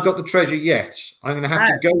mean I've got the treasure yet. I'm going to have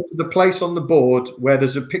to go to the place on the board where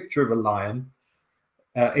there's a picture of a lion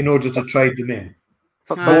in order to trade them in.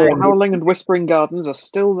 But the Howling and Whispering Gardens are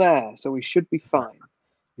still there, so we should be fine.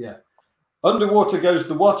 Yeah. Underwater goes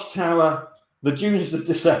the Watchtower, the Dunes of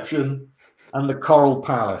Deception, and the Coral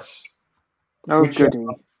Palace. Oh, which goody.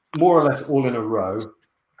 are more or less all in a row.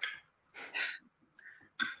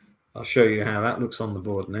 I'll show you how that looks on the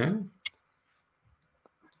board now.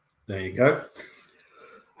 There you go.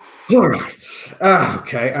 All right.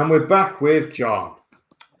 Okay, and we're back with John.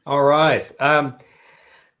 All right.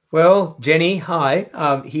 Well, Jenny,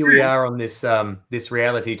 hi. Here we are on this this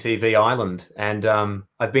reality TV island, and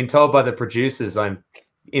I've been told by the producers I'm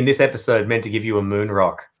in this episode meant to give you a moon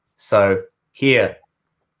rock. So here,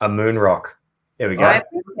 a moon rock. There we go. I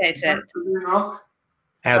appreciate it.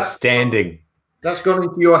 Outstanding. That's gone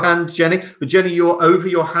into your hand, Jenny. But Jenny, you're over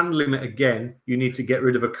your hand limit again. You need to get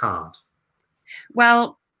rid of a card.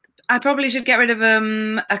 Well, I probably should get rid of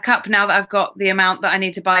a cup now that I've got the amount that I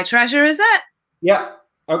need to buy treasure, is it? Yeah.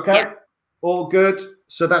 Okay. Yeah. All good.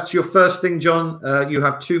 So that's your first thing, John. You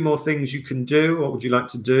have 2 more things you can do. What would you like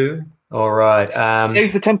to do? All right.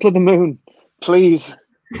 Save the Temple of the Moon, please.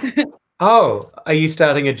 Oh, are you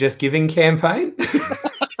starting a Just Giving campaign? Look,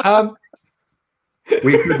 I'll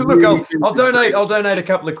donate a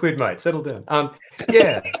couple of quid, mate. Settle down.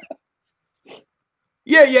 Yeah.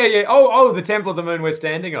 Yeah. Oh, the Temple of the Moon we're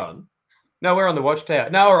standing on. No, we're on the Watchtower.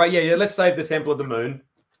 No, all right. Yeah. Let's save the Temple of the Moon.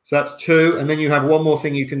 So that's 2, and then you have 1 more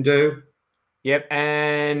thing you can do. Yep,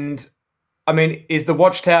 and I mean, is the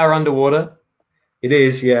Watchtower underwater? It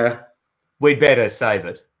is, yeah. We'd better save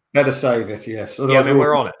it. Better save it, yes. Yeah, I mean,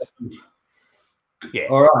 we're on it. Yeah.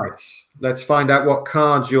 All right. Let's find out what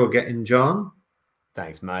cards you're getting, John.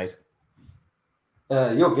 Thanks, mate.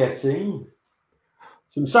 You're getting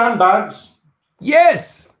some sandbags.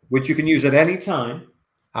 Yes! Which you can use at any time.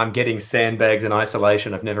 I'm getting sandbags in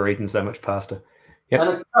isolation. I've never eaten so much pasta. Yep. And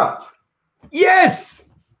a cup. Yes!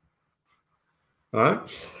 All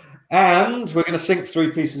right. And we're going to sink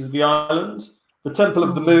 3 pieces of the island. The Temple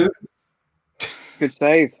of the Moon. Good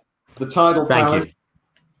save. The Tidal Palace. You.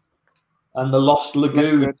 And the Lost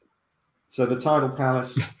Lagoon. So the Tidal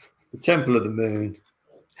Palace, the Temple of the Moon.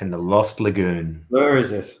 And the Lost Lagoon. Where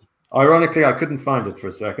is it? Ironically, I couldn't find it for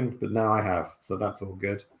a second, but now I have. So that's all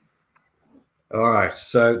good. All right.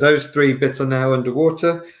 So those 3 bits are now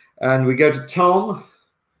underwater. And we go to Tom.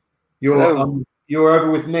 You're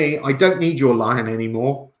over with me. I don't need your lion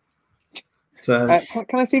anymore. So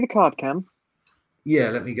can I see the card cam? Yeah,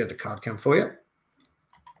 let me get the card cam for you.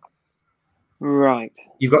 Right.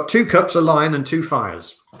 You've got 2 cups, a lion, and 2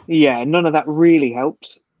 fires. Yeah, none of that really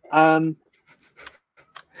helps. I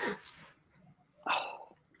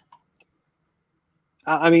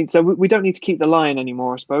mean, so we don't need to keep the lion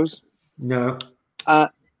anymore, I suppose. No.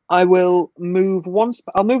 I will move once.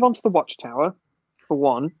 I'll move on to the Watchtower for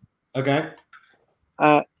 1. Okay.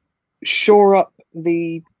 Shore up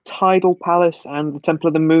the Tidal Palace and the Temple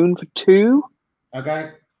of the Moon for 2.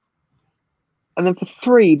 Okay. And then for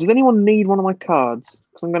 3, does anyone need one of my cards?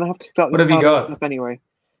 Because I'm going to have to start. What have you got? Up anyway.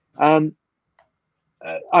 I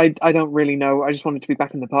don't really know. I just wanted to be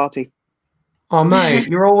back in the party. Oh, mate,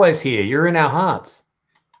 you're always here. You're in our hearts.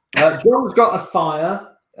 John's got a fire.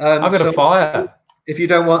 I've got a fire. If you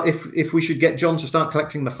don't want, if we should get John to start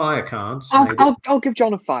collecting the fire cards, I'll give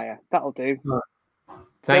John a fire. That'll do. Right.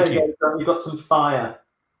 Thank you. You've got some fire.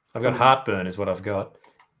 I've got heartburn, is what I've got.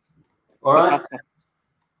 All right.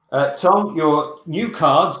 Tom, your new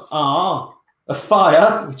cards are a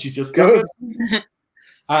fire, which you just got,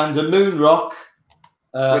 and a moon rock.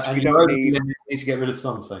 And you need to get rid of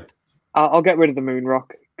something. I'll get rid of the moon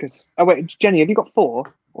rock because. Oh wait, Jenny, have you got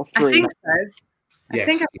 4 or 3? I think so. Yes. I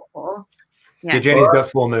think I've got 4. Yeah, Jenny's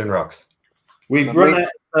got 4 moon rocks. We've run out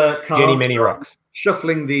cards. Jenny many rocks.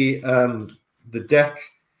 Shuffling the deck.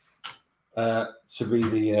 to be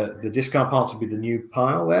the discard pile to be the new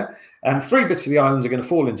pile there. And 3 bits of the island are going to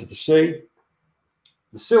fall into the sea.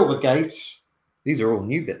 The Silver Gates, these are all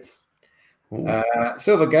new bits.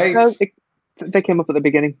 Silver Gates. No, they came up at the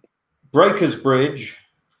beginning. Breaker's Bridge.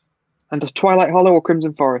 And a Twilight Hollow or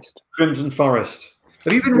Crimson Forest? Crimson Forest.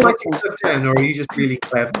 Have you been writing stuff down, or are you just really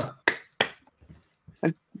clever?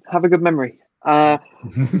 I have a good memory. Oh,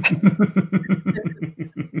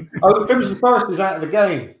 the Crimson Forest is out of the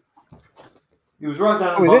game. It was right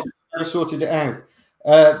down the bottom. I sorted it out.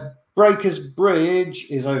 Breaker's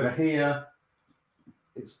Bridge is over here.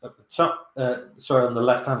 It's at the top, sorry, on the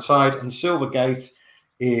left-hand side. And Silvergate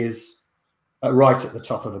is right at the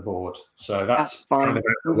top of the board. So that's fine. Kind of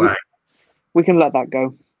out of the way. We can let that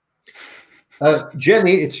go.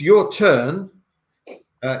 Jenny, it's your turn.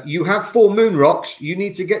 You have 4 moon rocks. You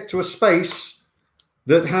need to get to a space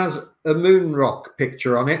that has a moon rock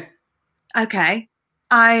picture on it. Okay.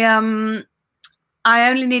 I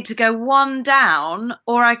only need to go 1 down,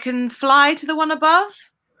 or I can fly to the one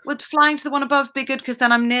above. Would flying to the one above be good, because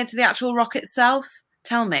then I'm near to the actual rock itself?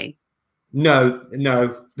 Tell me. No.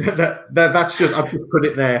 That's just, I've just put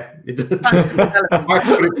it there. I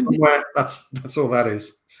put it somewhere. That's all that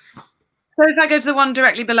is. So if I go to the one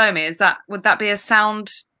directly below me, would that be a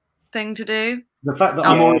sound thing to do? The fact that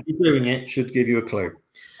I'm already doing it should give you a clue.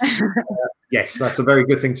 Yes, that's a very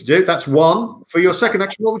good thing to do. That's 1. For your second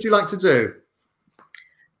action, what would you like to do?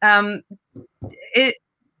 It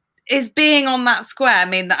is being on that square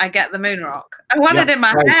mean that I get the moon rock? I want it in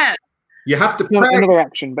my hand. You have to pay. Another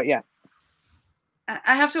action, but yeah.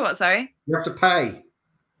 I have to what? Sorry. You have to pay.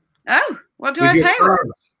 Oh, what do I pay with?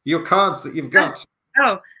 Your cards that you've got.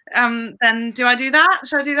 Oh, then do I do that?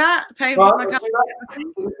 Should I do that? Pay with my cards?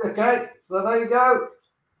 Okay, so there you go.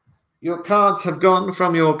 Your cards have gone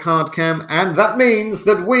from your card cam, and that means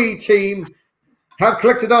that we, team, have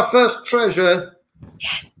collected our first treasure.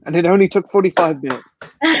 Yes. And it only took 45 minutes.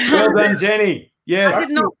 Well done, Jenny. Yes. I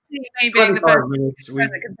did not see me being the first minutes.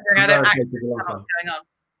 considering I don't actually know what's going on.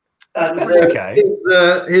 And, okay.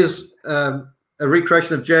 Here's a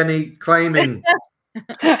recreation of Jenny claiming.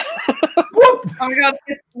 Oh my God!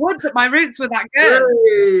 Would that my roots were that good.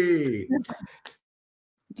 Hey!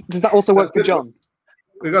 Does that also work for John?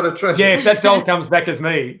 We got a treasure. Yeah, if that doll comes back as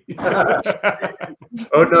me.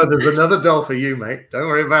 Oh no, there's another doll for you, mate. Don't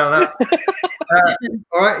worry about that.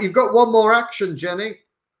 All right, you've got 1 more action, Jenny.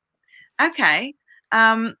 Okay.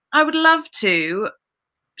 I would love to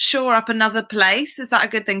shore up another place. Is that a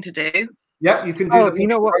good thing to do? Yeah, you can do. Oh, you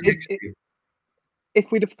know what? If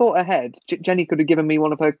we'd have thought ahead, Jenny could have given me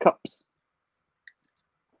one of her cups.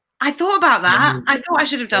 I thought about that. I thought I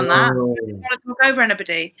should have done that. I didn't want to talk over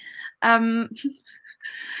anybody.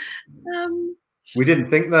 We didn't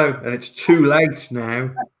think though, and it's too late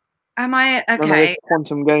now. Am I okay?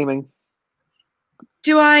 Quantum gaming.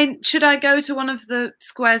 Should I go to one of the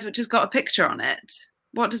squares which has got a picture on it?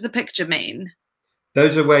 What does the picture mean?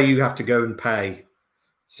 Those are where you have to go and pay.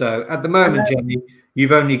 So at the moment, Jenny,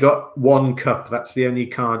 you've only got 1 cup. That's the only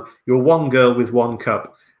card. You're 1 girl with 1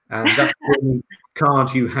 cup, and that's the only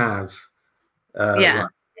card you have. Yeah. Right.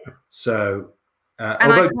 So,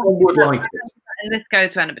 although John would like it. And this go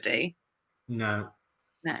to anybody? No.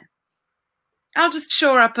 No. I'll just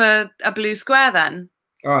shore up a blue square then.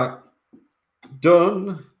 All right.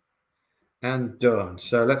 Done and done.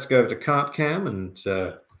 So let's go over to card cam and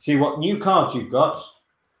see what new cards you've got.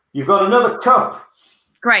 You've got another cup.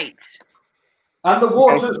 Great. And the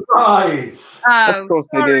waters rise. Oh, of course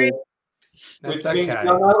sorry. They do. Which means you're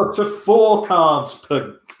now up to 4 cards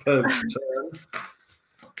per turn.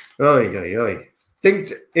 Oi.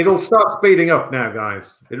 Think it'll start speeding up now,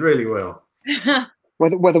 guys. It really will.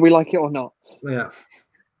 Whether we like it or not. Yeah.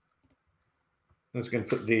 I'm just going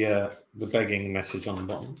to put the begging message on the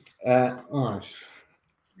bottom. All right.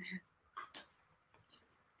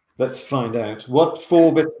 Let's find out. What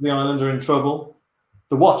 4 bits of the island are in trouble?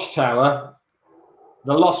 The Watchtower,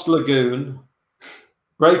 the Lost Lagoon,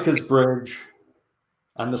 Breaker's Bridge,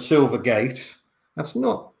 and the Silver Gate. That's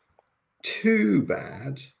not too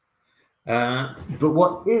bad. But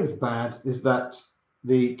what is bad is that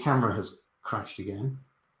the camera has crashed again.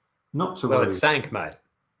 Not to worry. Well, it sank, mate.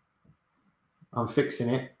 I'm fixing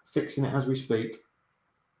it as we speak.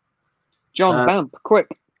 John, vamp, quick.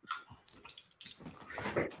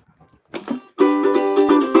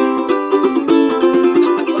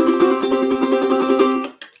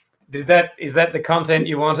 Is that the content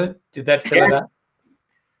you wanted? Did that fill it up?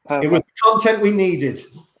 It was the content we needed.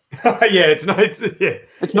 Yeah, it's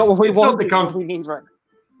not what we want. Not the content we need, right?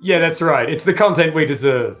 Yeah, that's right. It's the content we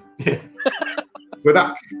deserve. Yeah. We're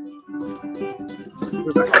back.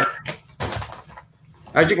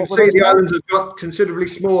 As you can What were see, those the called? island has got considerably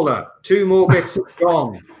smaller. 2 more bits have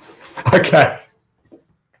gone. Okay.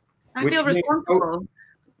 I Which feel means- responsible.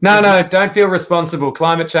 No, don't feel responsible.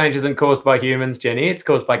 Climate change isn't caused by humans, Jenny. It's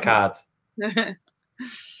caused by cards.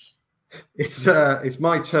 It's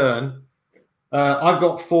my turn. I've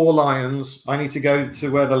got 4 lions. I need to go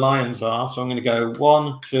to where the lions are. So I'm going to go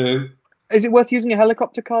 1, 2. Is it worth using a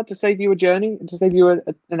helicopter card to save you a journey, to save you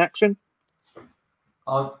an action?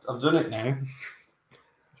 I've done it now.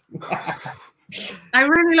 I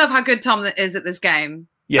really love how good Tom is at this game.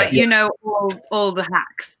 Yeah. But you know all the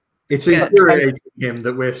hacks. It's Good. infuriating him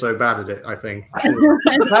that we're so bad at it, I think.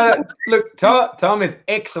 No, look, Tom is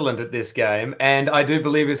excellent at this game, and I do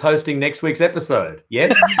believe is hosting next week's episode.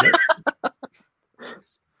 Yes?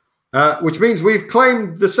 Which means we've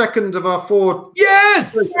claimed the second of our 4.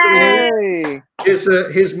 Yes! Yay!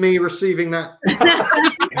 Here's me receiving that.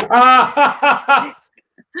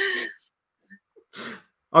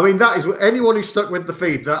 I mean, that is anyone who stuck with the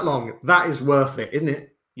feed that long. That is worth it, isn't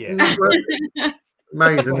it? Yeah.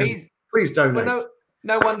 Amazing. Well, Please donate. Well,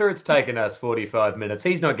 no wonder it's taken us 45 minutes.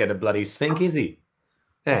 He's not going to bloody sink, is he?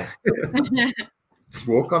 Yeah. Just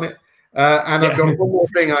walk on it. And I've got one more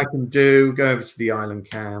thing I can do. Go over to the island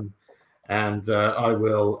cam, and I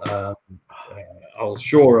will. I'll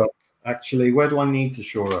shore up. Actually, where do I need to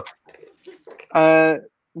shore up?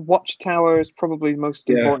 Watchtower is probably most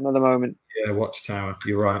important at the moment. Yeah, watchtower.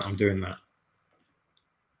 You're right. I'm doing that.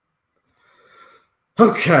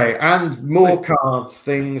 Okay, and more cards.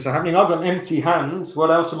 Things are happening. I've got empty hands. What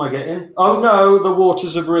else am I getting? Oh no, the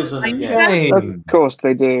waters have risen again. Of course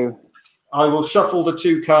they do. I will shuffle the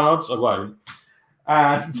 2 cards. I won't.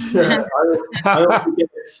 And I also get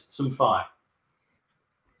some fire,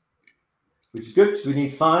 which is good because we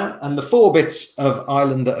need fire. And the 4 bits of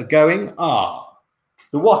island that are going are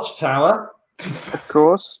the Watchtower, Of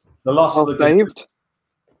course. the Lost Well Lagoon, saved.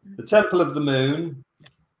 the Temple of the Moon,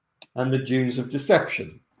 and the Dunes of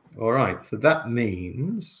Deception. All right, so that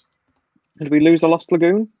means Did we lose the Lost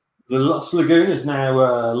Lagoon? the Lost Lagoon is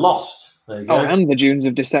now lost. There you go. Oh, and the Dunes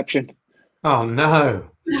of Deception. Oh, no.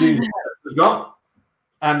 The Dunes of Deception is gone.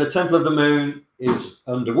 And the Temple of the Moon is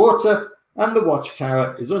underwater, and the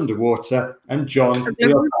Watchtower is underwater. And John,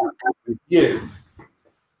 we are back with you.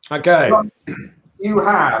 Okay. You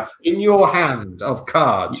have in your hand of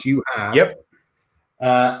cards, you have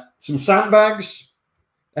some sandbags,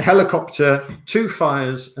 a helicopter, 2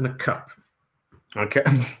 fires, and a cup. Okay.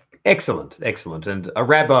 Excellent. And a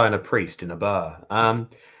rabbi and a priest in a bar.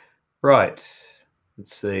 Right.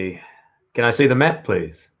 Let's see. Can I see the map,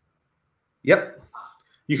 please? Yep.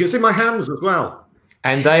 You can see my hands as well.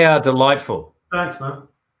 And they are delightful. Thanks, man.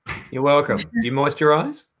 You're welcome. Do you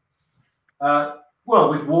moisturize?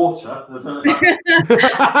 Well, with water.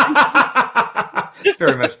 It's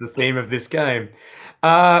very much the theme of this game.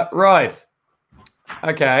 Right.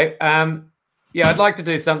 Okay. Yeah, I'd like to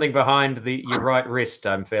do something behind your right wrist.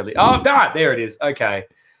 I'm fairly. Oh, there it is. Okay.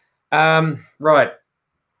 Right.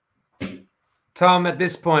 Tom, at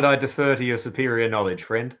this point, I defer to your superior knowledge,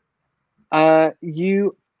 friend.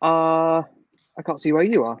 You are. I can't see where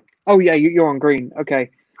you are. Oh yeah, you're on green. Okay.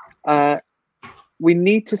 We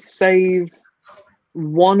need to save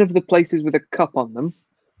one of the places with a cup on them.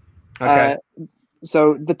 Okay.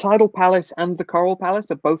 So the Tidal Palace and the Coral Palace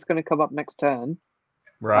are both going to come up next turn.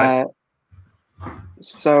 Right.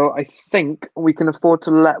 So I think we can afford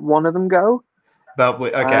to let one of them go. But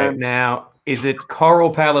now is it Coral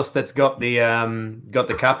Palace that's got the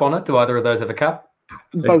cup on it? Do either of those have a cup?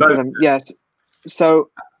 Both of them, yes. So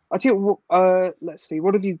I tell you, let's see.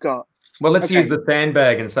 What have you got? Well, let's use the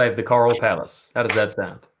sandbag and save the Coral Palace. How does that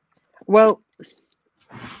sound? Well,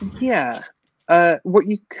 yeah. This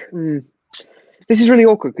is really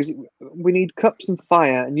awkward because we need cups and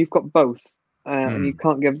fire, and you've got both, and you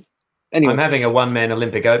can't give. Anyway, I'm having a one-man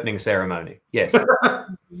Olympic opening ceremony. Yes.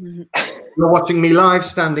 You're watching me live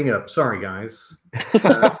standing up. Sorry, guys.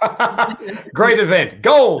 Great event.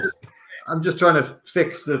 Gold. I'm just trying to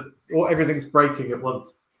fix everything's breaking at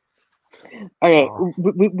once. Okay,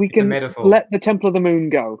 we can let the Temple of the Moon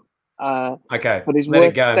go. Okay, but it's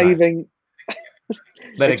worth saving.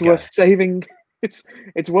 It's worth saving. It's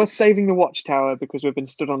worth saving the Watchtower because we've been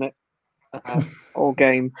stood on it all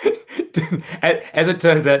game. As it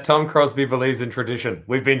turns out, Tom Crosby believes in tradition.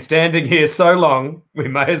 We've been standing here so long, we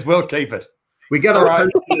may as well keep it. We get our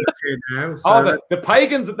here now. So the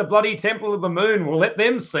pagans at the bloody Temple of the Moon will let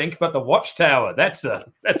them sink, but the Watchtower, that's a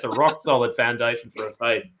rock solid foundation for a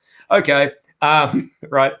faith. Okay,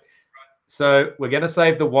 right. So we're going to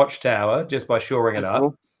save the Watchtower just by shoring it up.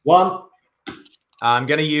 Cool. One. I'm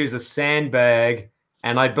going to use a sandbag,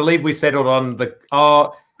 and I believe we settled on the. I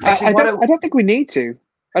don't think we need to.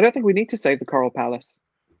 I don't think we need to save the Coral Palace.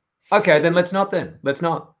 Okay, then let's not. Then let's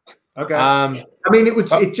not. Okay. I mean,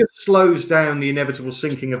 it just slows down the inevitable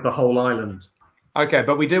sinking of the whole island. Okay,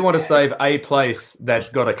 but we do want to save a place that's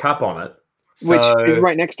got a cup on it, Which is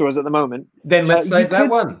right next to us at the moment. Then let's save that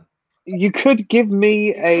one. You could give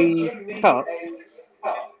me a cup.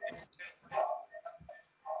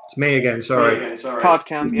 It's me again. Sorry. Card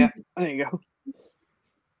cam. Yeah. There you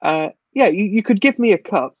go. Yeah, you could give me a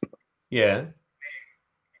cup. Yeah.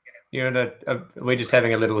 We're just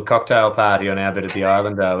having a little cocktail party on our bit of the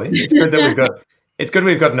island, are we? It's good that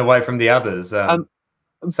we've gotten away from the others. But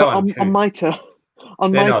on my turn,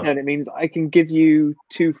 it means I can give you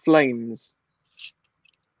 2 flames.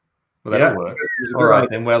 Well, that'll work. All right,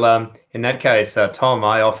 then. Well, in that case, Tom,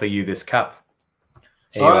 I offer you this cup.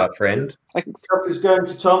 Here you are, friend. Thanks. Cup is going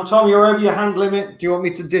to Tom. Tom, you're over your hand limit. Do you want me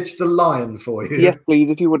to ditch the lion for you? Yes, please,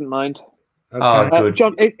 if you wouldn't mind. Okay. Oh, good.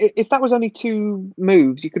 John, if that was only 2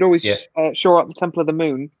 moves, you could always shore up the Temple of the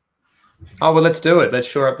Moon. Oh, well, let's do it. Let's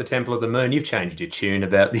shore up the Temple of the Moon. You've changed your tune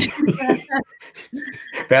about the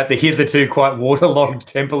about the hitherto quite waterlogged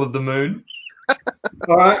Temple of the Moon.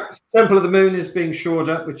 All right. Temple of the Moon is being shored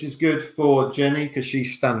up, which is good for Jenny because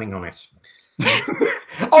she's standing on it.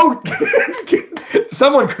 Oh,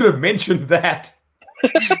 someone could have mentioned that.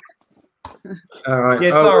 All right.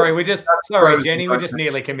 Yeah, sorry. Sorry, Jenny. We just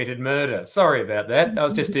nearly committed murder. Sorry about that. I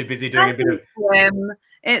was just too busy doing a bit of.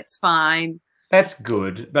 It's fine. That's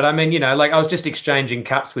good, but I mean, like I was just exchanging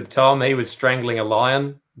cups with Tom. He was strangling a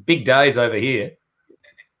lion. Big days over here.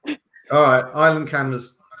 All right. Island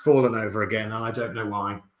camera's fallen over again, and I don't know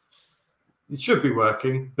why. It should be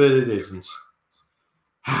working, but it isn't.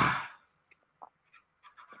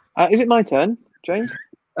 Is it my turn, James?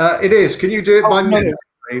 It is. Can you do it by minute,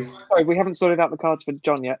 please? Sorry, we haven't sorted out the cards for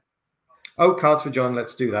John yet. Oh, cards for John.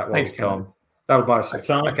 Let's do that. Thanks, Tom. That'll buy us some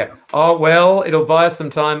time. Okay. Oh, well, it'll buy us some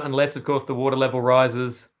time unless, of course, the water level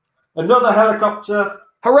rises. Another helicopter.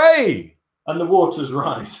 Hooray! And the waters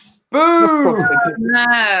rise. Boom!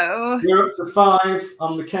 No. You're up to 5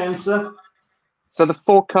 on the counter. So the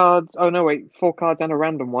 4 cards. Oh, no, wait. 4 cards and a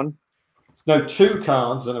random one. No, 2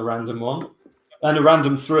 cards and a random one. And a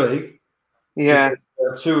random 3. Yeah.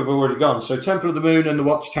 2 have already gone. So Temple of the Moon and the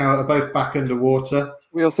Watchtower are both back underwater.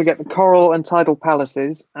 We also get the Coral and Tidal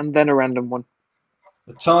Palaces and then a random one.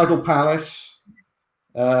 The Tidal Palace,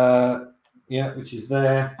 which is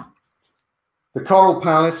there. The Coral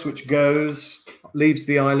Palace, which leaves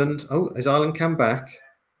the island. Oh, is Island Cam back?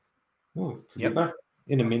 Oh, yep. Back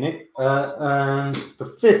in a minute. And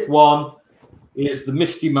the 5th one is the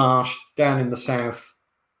Misty Marsh down in the south.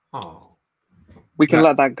 Oh, we can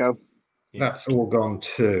let that go. That's all gone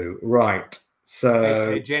too. Right.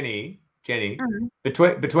 So, hey, Jenny.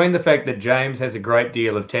 Between the fact that James has a great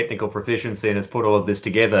deal of technical proficiency and has put all of this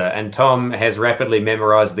together, and Tom has rapidly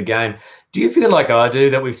memorized the game, do you feel like I do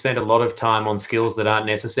that we've spent a lot of time on skills that aren't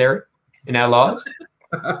necessary in our lives?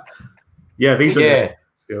 Yeah, these are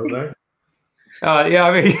skills, eh? Yeah,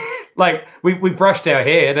 I mean, like we brushed our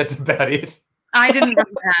hair. That's about it. I didn't brush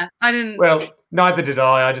my hair. I didn't. Well, neither did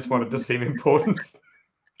I. I just wanted to seem important.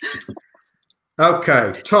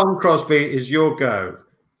 Okay, Tom Crosby, is your go.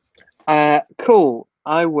 Cool.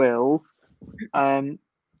 I will. Oh,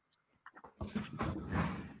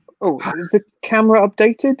 is the camera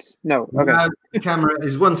updated? No. Okay. No, the camera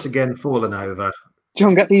is once again fallen over.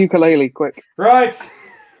 John, get the ukulele, quick. Right.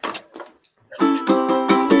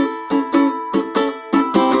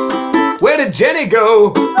 Where did Jenny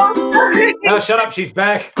go? Oh, shut up. She's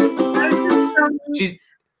back. She's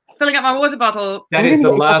filling up my water bottle. That is the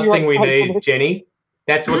last thing we need, Jenny.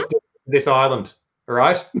 That's what's this island. All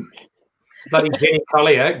right? Bloody Jenny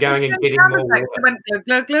Collier going and getting more water. It went glug,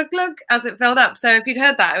 glug, glug, glug as it filled up. So if you'd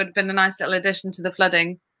heard that, it would have been a nice little addition to the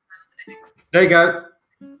flooding. There you go.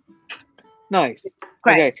 Nice.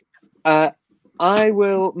 Great. Okay. I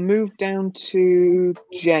will move down to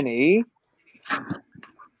Jenny.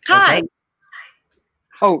 Hi. Okay.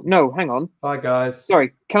 Oh, no, hang on. Hi, guys.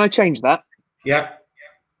 Sorry, can I change that? Yeah.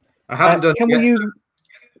 I haven't done it yet.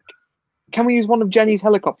 Can we use one of Jenny's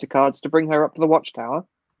helicopter cards to bring her up to the watchtower?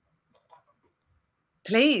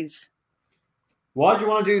 Please. Why do you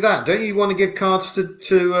want to do that? Don't you want to give cards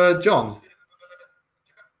to John?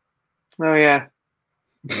 Oh, yeah.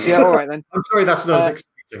 Yeah, all right then. I'm sorry, that's not as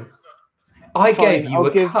exciting. I gave you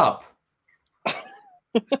a cup.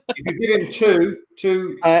 You could give him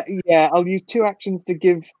two. Yeah, I'll use 2 actions to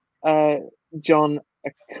give John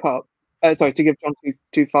a cup. Sorry, to give John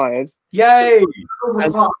two fires. Yay!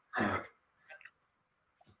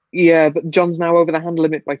 Yeah, but John's now over the hand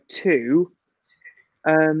limit by 2.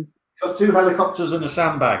 Got 2 helicopters and a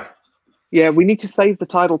sandbag. Yeah, we need to save the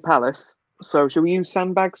Tidal Palace. So shall we use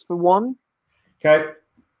sandbags for one? Okay.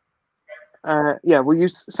 Yeah, we'll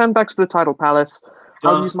use sandbags for the tidal palace.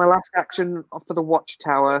 I'll Done. use my last action for the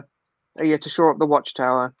watchtower. Yeah, to shore up the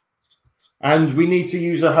watchtower. And we need to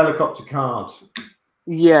use a helicopter card.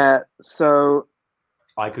 Yeah, so...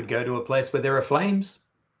 I could go to a place where there are flames.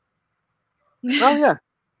 Oh, yeah.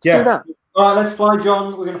 Yeah. Do that. All right, let's fly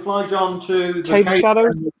John. We're going to fly John to the Cave of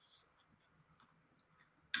Shadows?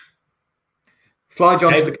 Fly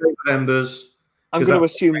John to the Cave of Embers. I'm going to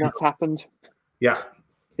assume that's happened. Yeah,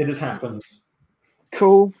 it has happened.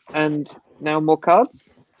 Cool. And now more cards?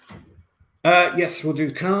 Yes, we'll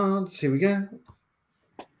do cards. Here we go.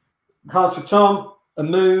 Cards for Tom, a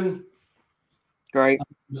moon. Great.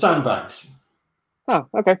 Sandbags. Oh,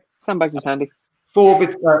 okay. Sandbags is handy. 5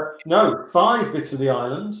 bits of the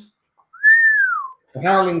island. The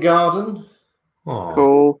Howling Garden. Oh.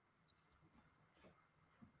 Cool.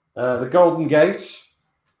 The Golden Gate.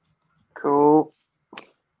 Cool.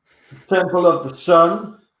 The Temple of the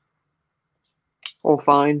Sun. All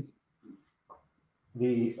fine.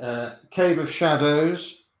 The Cave of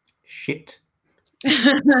Shadows. Shit.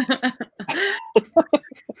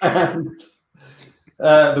 And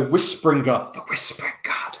the Whispering Garden. The Whispering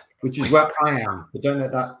Garden. Which is where I am. But don't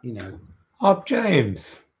let that, you know. Oh,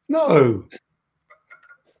 James. No.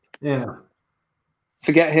 Yeah.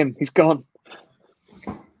 Forget him. He's gone.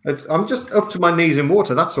 I'm just up to my knees in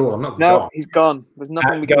water. That's all. I'm not No, gone. he's gone. There's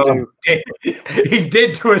nothing we can do. He's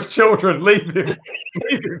dead to his children. Leave him.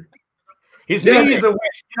 Leave him. His knees are wet.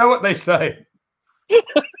 You know what they say.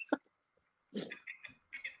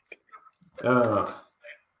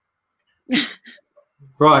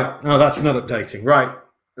 Right. Oh, that's not updating. Right.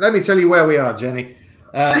 Let me tell you where we are, Jenny.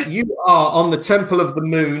 You are on the Temple of the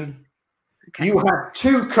Moon. Okay. You have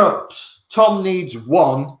 2 cups. Tom needs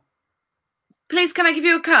 1. Please, can I give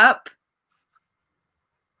you a cup?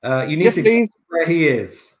 You need to get where he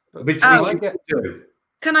is. Which you do.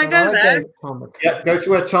 Can I go there? Yeah, go to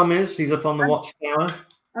where Tom is. He's up on the watchtower.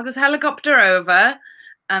 I'll just helicopter over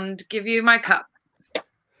and give you my cup.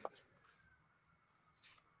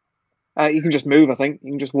 You can just move, I think.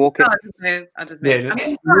 You can just walk it. I'll just move. Yeah,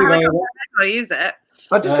 I'll use it.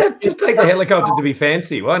 Just take the helicopter to be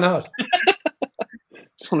fancy. Why not?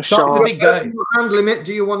 Just want to show off. Hand limit.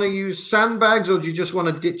 Do you want to use sandbags or do you just want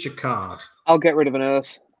to ditch a card? I'll get rid of an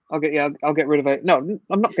earth. I'll get rid of it. No,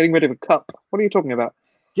 I'm not getting rid of a cup. What are you talking about?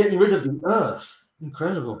 Getting rid of the earth.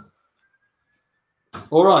 Incredible.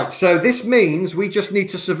 All right. So this means we just need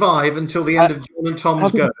to survive until the end of John and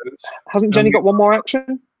Tom's goes. Hasn't Jenny got one more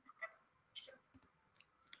action?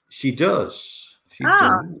 She does. She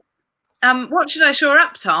does. What should I shore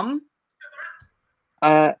up, Tom?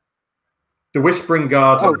 The Whispering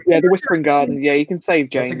Garden. Oh, yeah, the Whispering Gardens. Yeah, you can save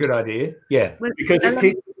James. That's a good idea. Yeah. Because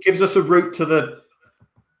it gives us a route to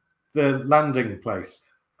the landing place.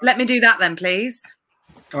 Let me do that then, please.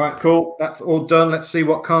 All right, cool. That's all done. Let's see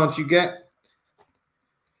what cards you get.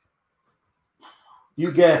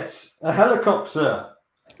 You get a helicopter.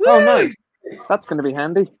 Woo! Oh, nice. That's going to be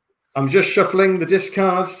handy. I'm just shuffling the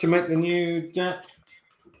discards to make the new deck.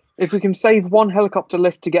 If we can save 1 helicopter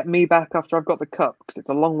lift to get me back after I've got the cup, because it's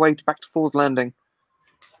a long way back to Fool's Landing.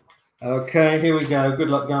 Okay, here we go. Good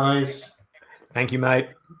luck, guys. Thank you, mate.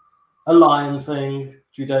 A lion thing,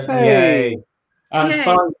 which you don't need. Yay. And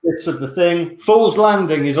 5 bits of the thing. Fool's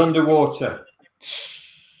Landing is underwater.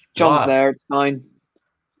 John's there. It's fine.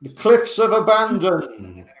 The Cliffs of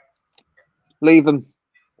Abandon. Leave them.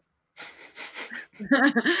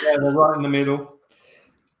 Yeah, they're right in the middle.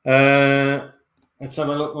 Let's have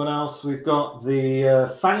a look what else. We've got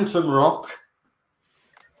the Phantom Rock.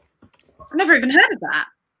 I've never even heard of that.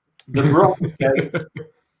 The Bronze Gate.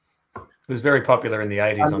 It was very popular in the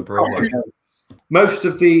 80s on Broadway. Most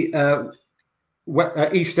of the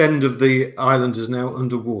east end of the island is now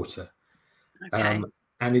underwater. Okay.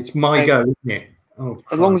 And it's my go, isn't it? Oh,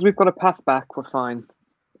 as long as we've got a path back, we're fine.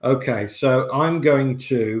 Okay, so I'm going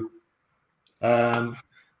to...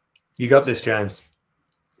 you got this, James.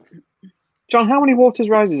 John, how many Waters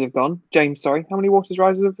Rises have gone? James, sorry. How many Waters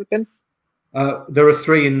Rises have there been? There are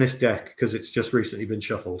 3 in this deck because it's just recently been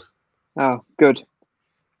shuffled. Oh, good.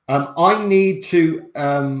 I need to...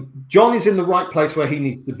 John is in the right place where he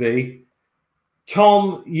needs to be.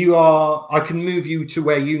 Tom, you are... I can move you to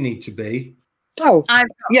where you need to be. Oh,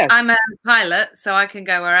 yeah. I'm a pilot, so I can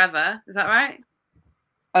go wherever. Is that right?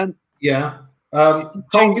 Yeah.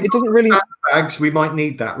 James, it doesn't really... Bags, we might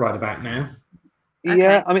need that right about now. Yeah,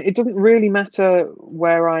 Okay. I mean, it doesn't really matter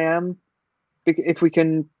where I am, if we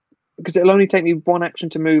can, because it'll only take me 1 action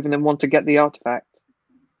to move and then 1 to get the artifact,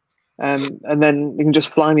 and then you can just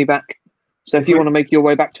fly me back. So if you want to make your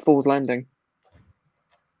way back to Fool's Landing,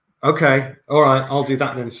 Okay. All right. I'll do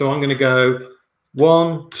that then. So I'm going to go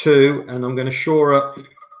 1, 2, and I'm going to shore up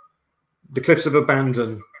the Cliffs of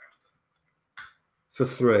Abandon for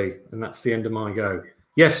 3, and that's the end of my go.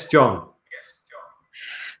 Yes, John.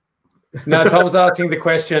 No, Tom's asking the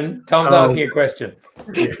question. Tom's asking a question.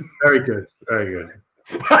 Yeah, very good. Very good.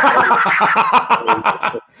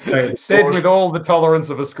 Said with all the tolerance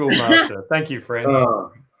of a schoolmaster. Thank you, friend.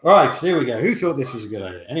 Right, here we go. Who thought this was a good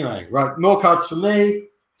idea? Anyway, right, more cards for me,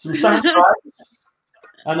 some sandbags,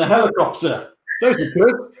 and a helicopter. Those are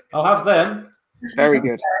good. I'll have them. Very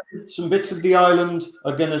good. Some bits of the island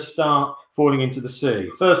are going to start falling into the sea.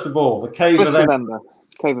 First of all, the Cave of Ember.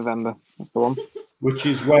 Cave of Ember. That's the one. Which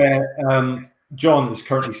is where John is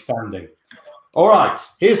currently standing. All right,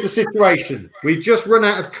 here's the situation. We've just run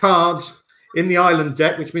out of cards in the island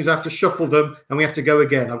deck, which means I have to shuffle them and we have to go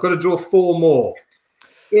again. I've got to draw 4 more.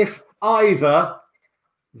 If either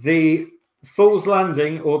the Fool's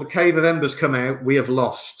Landing or the Cave of Embers come out, we have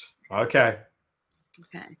lost. Okay.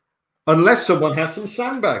 Okay. Unless someone has some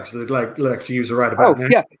sandbags that they'd like to use right about now.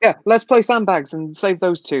 Yeah. Let's play sandbags and save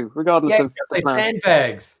those 2, regardless of play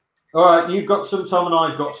sandbags. All right, you've got some, Tom, and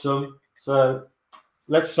I've got some. So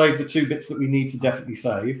let's save the 2 bits that we need to definitely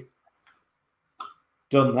save.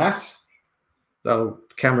 Done that. The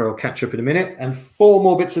camera will catch up in a minute. And 4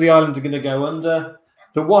 more bits of the island are going to go under.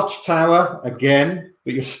 The watchtower, again,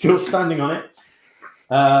 but you're still standing on it.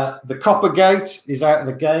 The Copper Gate is out of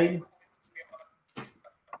the game.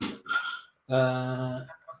 The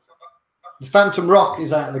Phantom Rock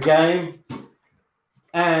is out of the game.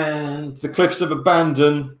 And the Cliffs of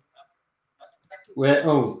Abandon,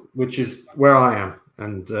 which is where I am.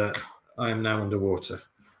 And I am now underwater.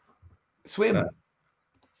 Swim.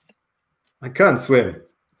 I can't swim.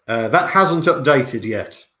 That hasn't updated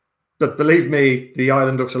yet. But believe me, the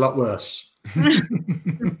island looks a lot worse.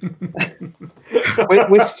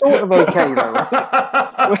 we're sort of okay, though.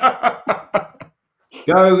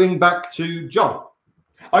 Going back to John.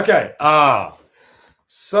 Okay.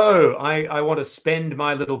 So I want to spend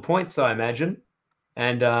my little points, I imagine,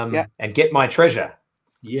 and get my treasure.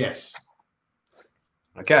 Yes.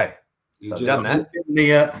 Okay. So I've done that.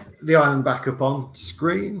 The island back up on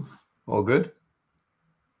screen. All good.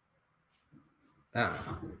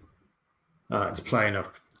 It's playing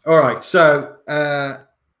up. All right. So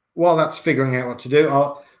while that's figuring out what to do,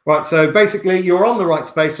 right. So basically, you're on the right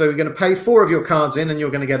space. So you're going to pay 4 of your cards in, and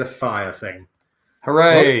you're going to get a fire thing.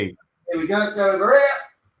 Hooray! Well, here we go. Go over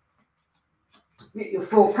here. Get your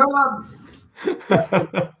 4 cards.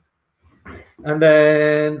 And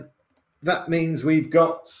then that means we've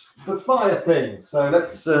got the fire thing. So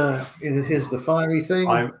let's. Here's the fiery thing.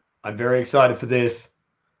 I'm very excited for this.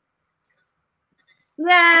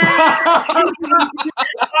 Yeah.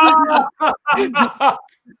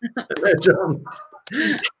 John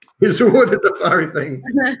is awarded the fiery thing.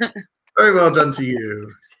 Very well done to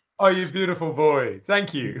you. Oh, you beautiful boy.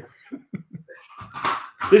 Thank you.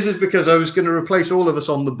 This is because I was going to replace all of us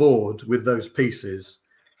on the board with those pieces,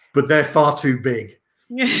 but they're far too big.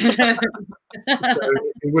 So it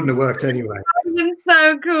wouldn't have worked anyway.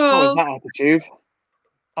 So cool. That attitude.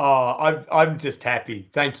 Oh, I'm just happy.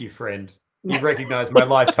 Thank you, friend. You recognize my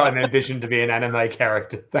lifetime ambition to be an anime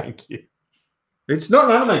character. Thank you. It's not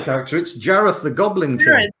an anime character. It's Jareth the Goblin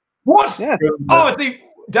King. What? Yeah. Oh, I think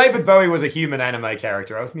David Bowie was a human anime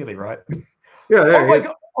character. I was nearly right. Yeah. Oh my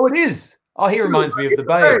God. Oh, it is. Oh, he reminds me of the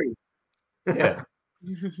Bay. Yeah.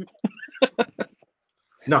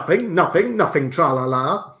 Nothing. Tra la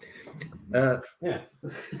la. Yeah.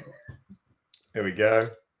 There we go.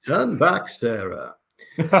 Turn back, Sarah.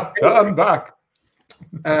 Turn back.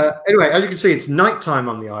 Anyway, as you can see, it's nighttime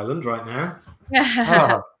on the island right now.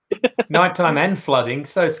 Nighttime and flooding.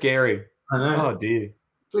 So scary. I know. Oh, dear.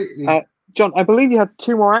 Completely. John, I believe you had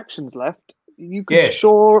 2 more actions left. You could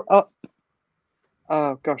shore up.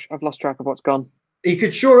 Oh, gosh, I've lost track of what's gone. He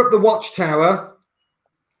could shore up the watchtower,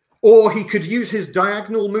 or he could use his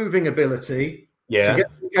diagonal moving ability to get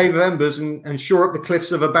to the Cave of Embers and shore up the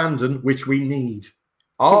Cliffs of Abandon, which we need.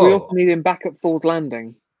 But we also need him back at Fool's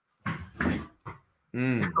Landing.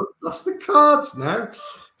 Lost the cards now.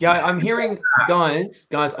 Yeah, I'm hearing, guys,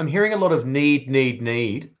 I'm hearing a lot of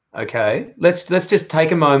need. Okay, let's just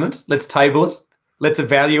take a moment. Let's table it. Let's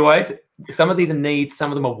evaluate. Some of these are needs, some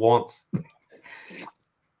of them are wants.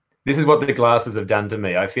 This is what the glasses have done to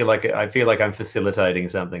me. I feel like I'm facilitating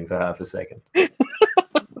something for half a second.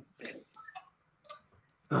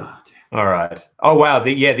 All right. Oh wow.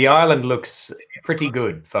 The island looks pretty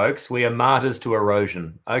good, folks. We are martyrs to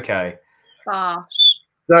erosion. Okay. Gosh.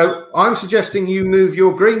 So I'm suggesting you move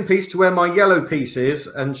your green piece to where my yellow piece is,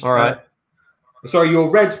 and all right. Sorry,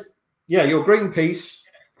 your red. Yeah, your green piece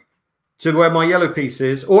to where my yellow piece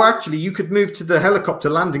is, or actually you could move to the helicopter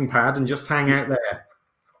landing pad and just hang out there.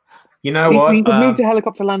 You know what? You can move to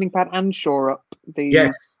helicopter landing pad and shore up the.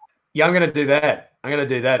 Yes. Yeah, I'm going to do that.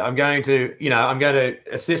 I'm going to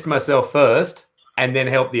assist myself first and then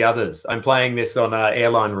help the others. I'm playing this on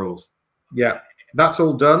airline rules. Yeah, that's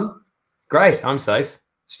all done. Great, I'm safe.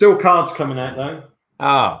 Still cards coming out though.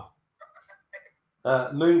 Ah,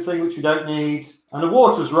 Moon thing, which we don't need, and a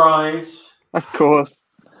waters rise. Of course.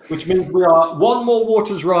 Which means we are one more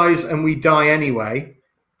waters rise and we die anyway.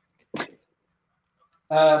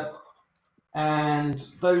 And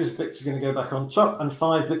those bits are going to go back on top, and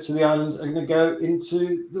 5 bits of the island are going to go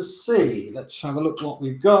into the sea. Let's have a look what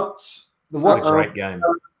we've got. That's a great game.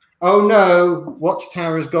 Oh no,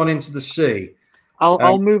 Watchtower has gone into the sea.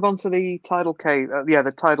 I'll move on to the tidal cave.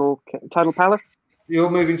 The tidal palace. You're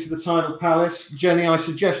moving to the tidal palace. Jenny, I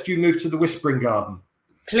suggest you move to the Whispering Garden.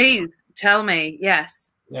 Please tell me.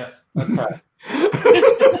 Yes. Yes. Okay.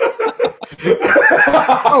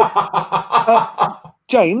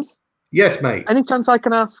 James? Yes, mate. Any chance I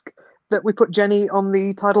can ask that we put Jenny on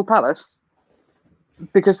the tidal palace?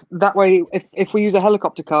 Because that way, if we use a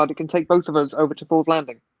helicopter card, it can take both of us over to Fool's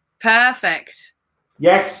Landing. Perfect.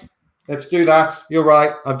 Yes, let's do that. You're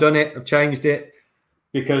right. I've done it. I've changed it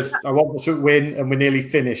because I want us to win, and we're nearly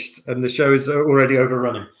finished, and the show is already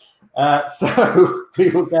overrunning. So we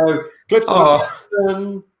will go.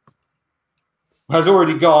 Clifton has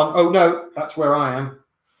already gone. Oh no, that's where I am.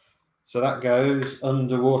 So that goes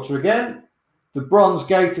underwater again. The Bronze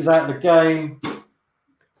Gate is out of the game.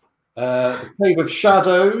 The Cave of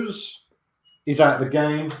Shadows is out of the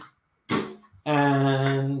game.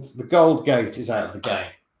 And the Gold Gate is out of the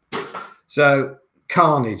game. So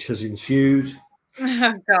carnage has ensued.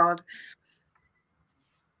 Oh, God.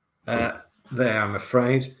 There, I'm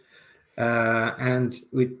afraid. And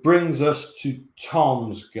it brings us to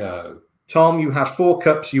Tom's go. Tom, you have 4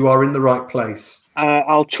 cups. You are in the right place.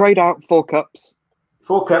 I'll trade out 4 cups.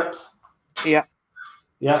 4 cups. Yeah.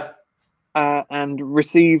 Yeah. And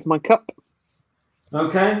receive my cup.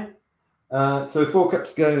 Okay. So 4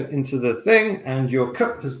 cups go into the thing, and your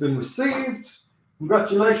cup has been received.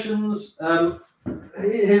 Congratulations.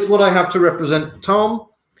 Here's what I have to represent Tom.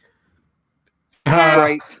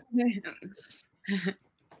 Great.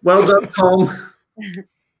 Well done, Tom.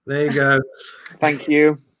 There you go. Thank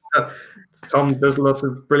you. Tom does lots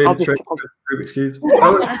of brilliant tricks. Excuse.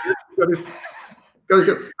 Oh,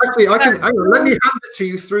 actually, hang on, let me hand it to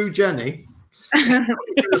you through Jenny.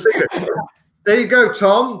 There you go,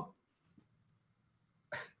 Tom.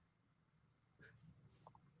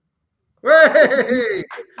 Hey!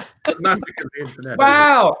 Magic of the internet.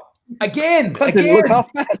 Wow! Again! That didn't look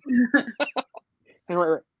half bad.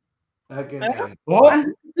 Again. What?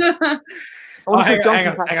 Oh, hang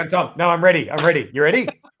on, Tom. No, I'm ready. You ready?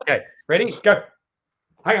 Okay, ready? Go.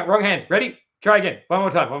 Hang on, wrong hand. Ready? Try again. One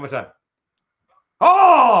more time.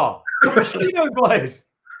 Oh! Mosquito blade!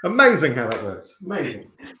 Amazing how that works.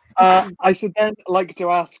 Amazing. I should then like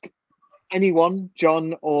to ask anyone,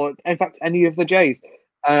 John, or in fact any of the J's,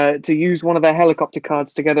 to use one of their helicopter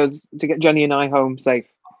cards to get Jenny and I home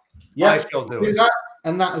safe. Yeah, I shall do it. That,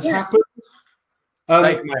 and that has happened.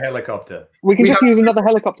 Take my helicopter. We can just use another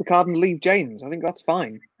helicopter card and leave James. I think that's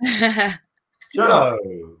fine. Shut up.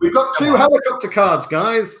 We've got 2 helicopter cards,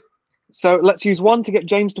 guys. So let's use one to get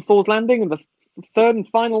James to Fool's Landing, and the third and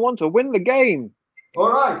final one to win the game.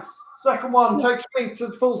 All right. Second one takes me to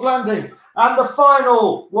Fool's Landing, and the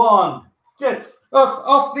final one gets us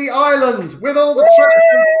off the island with all the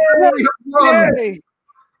treasure. We have won. Yay!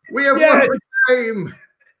 We have won the game.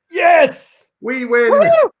 Yes! We win.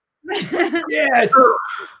 Woo! Yes!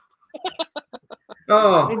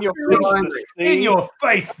 Oh, In your face, the sea. In your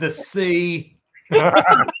face, the sea.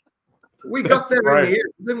 we got there in the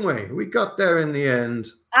end, didn't we? We got there in the end.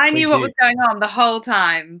 I knew what was going on the whole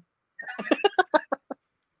time.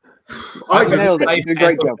 I nailed it. You did a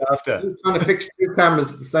great job. I'm trying to fix 2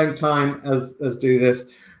 cameras at the same time as do this,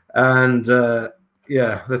 and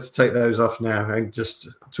yeah, let's take those off now and just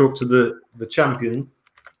talk to the champions.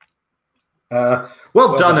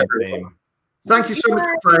 Well done, everyone. Thank you so much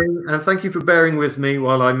for playing, and thank you for bearing with me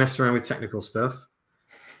while I mess around with technical stuff.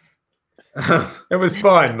 It was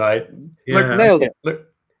fine, mate. Yeah. Look, Nailed it. Look,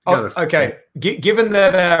 okay. Given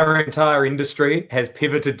that our entire industry has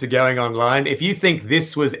pivoted to going online, if you think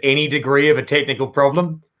this was any degree of a technical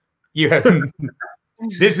problem, you have.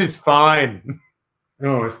 This is fine.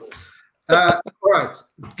 All right,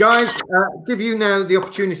 guys. Give you now the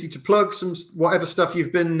opportunity to plug some whatever stuff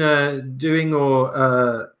you've been doing,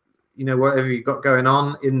 or whatever you've got going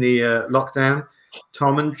on in the lockdown.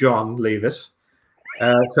 Tom and John, leave it.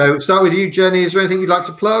 So start with you, Jenny. Is there anything you'd like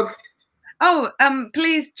to plug? Oh,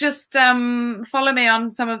 please just follow me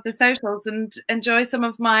on some of the socials and enjoy some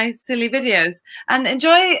of my silly videos and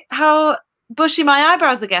enjoy how bushy my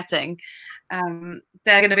eyebrows are getting. They're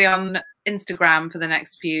going to be on Instagram for the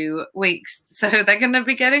next few weeks, so they're going to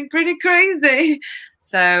be getting pretty crazy.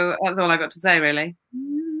 So that's all I got to say, really.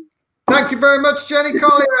 Thank you very much, Jenny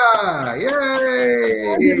Collier.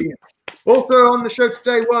 Yay! Also on the show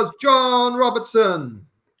today was John Robertson.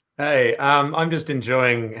 Hey, I'm just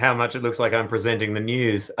enjoying how much it looks like I'm presenting the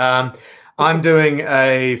news. I'm doing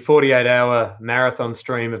a 48-hour marathon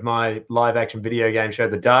stream of my live-action video game show,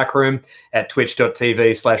 The Dark Room, at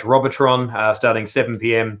twitch.tv/Robertron, starting 7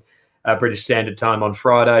 p.m. British Standard Time on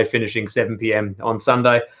Friday, finishing 7 p.m. on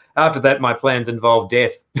Sunday. After that, my plans involve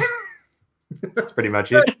death. That's pretty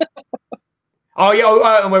much it. Oh,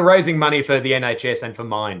 yeah, and we're raising money for the NHS and for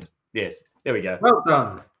Mind. Yes, there we go. Well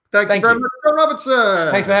done. Thank you very much, John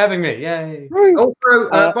Robertson. Thanks for having me. Yay. Also,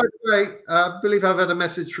 by the way, I believe I've had a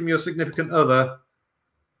message from your significant other.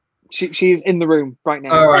 She's in the room right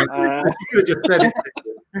now. All right. She could have just said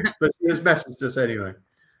it, but she has messaged us anyway.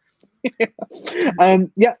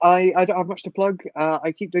 Yeah, I don't have much to plug.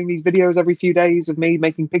 I keep doing these videos every few days of me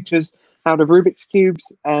making pictures out of Rubik's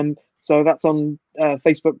Cubes. So that's on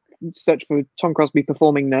Facebook. Search for Tom Crosby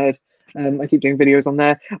Performing Nerd. I keep doing videos on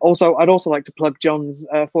there. Also, I'd also like to plug John's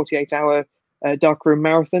 48-hour Darkroom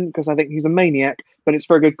Marathon, because I think he's a maniac, but it's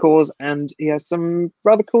for a good cause, and he has some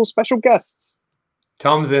rather cool special guests.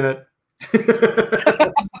 Tom's in it.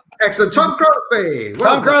 Excellent. Tom Crosby.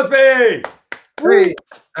 Tom Crosby. Hey,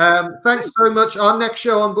 thanks very much. Our next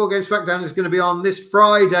show on Board Game Smackdown is going to be on this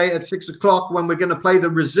Friday at 6 o'clock, when we're going to play The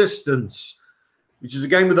Resistance, which is a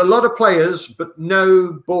game with a lot of players but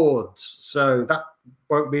no boards. So that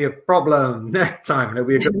won't be a problem next time. It'll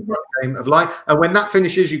be a good game of light. And when that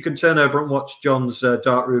finishes, you can turn over and watch John's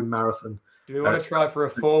Dark Room Marathon. Do we want to try for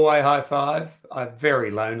a 4-way high five? I'm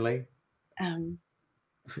very lonely.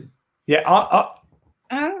 Yeah.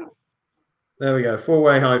 There we go.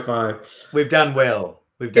 4-way high five. We've done well.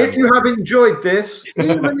 If you have enjoyed this,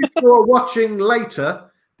 even if you're watching later,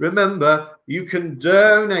 remember you can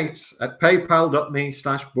donate at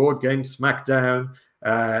paypal.me/BoardGameSmackdown.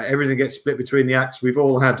 Everything gets split between the acts. We've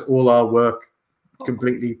all had all our work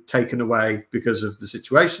completely taken away because of the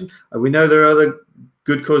situation. We know there are other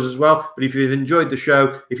good causes as well, but if you've enjoyed the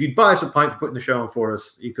show, if you'd buy us a pint for putting the show on for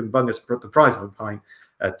us, you can bung us the price of a pint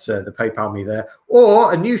at the PayPal me there.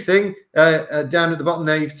 Or a new thing down at the bottom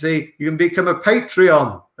there, you can see you can become a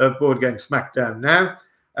Patreon of Board Game Smackdown now.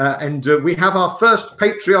 And we have our first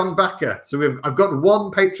Patreon backer. So I've got one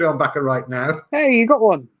Patreon backer right now. Hey, you got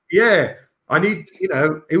one? Yeah. I need,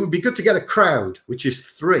 it would be good to get a crowd, which is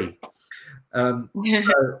 3. So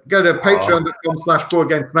go to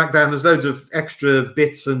patreon.com/BoardGameSmackdown. There's loads of extra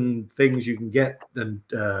bits and things you can get, and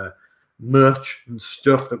merch and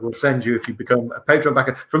stuff that we'll send you if you become a Patreon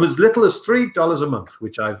backer from as little as $3 a month,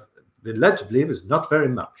 which I've been led to believe is not very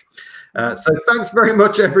much. So thanks very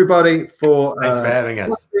much, everybody, for having us.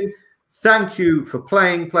 Watching. Thank you for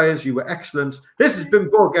playing, players. You were excellent. This has been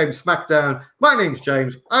Board Game Smackdown. My name's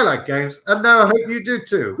James. I like games, and now I hope you do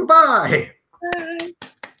too. Goodbye. Bye.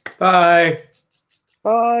 Bye.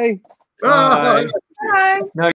 Bye. Bye. Bye. No.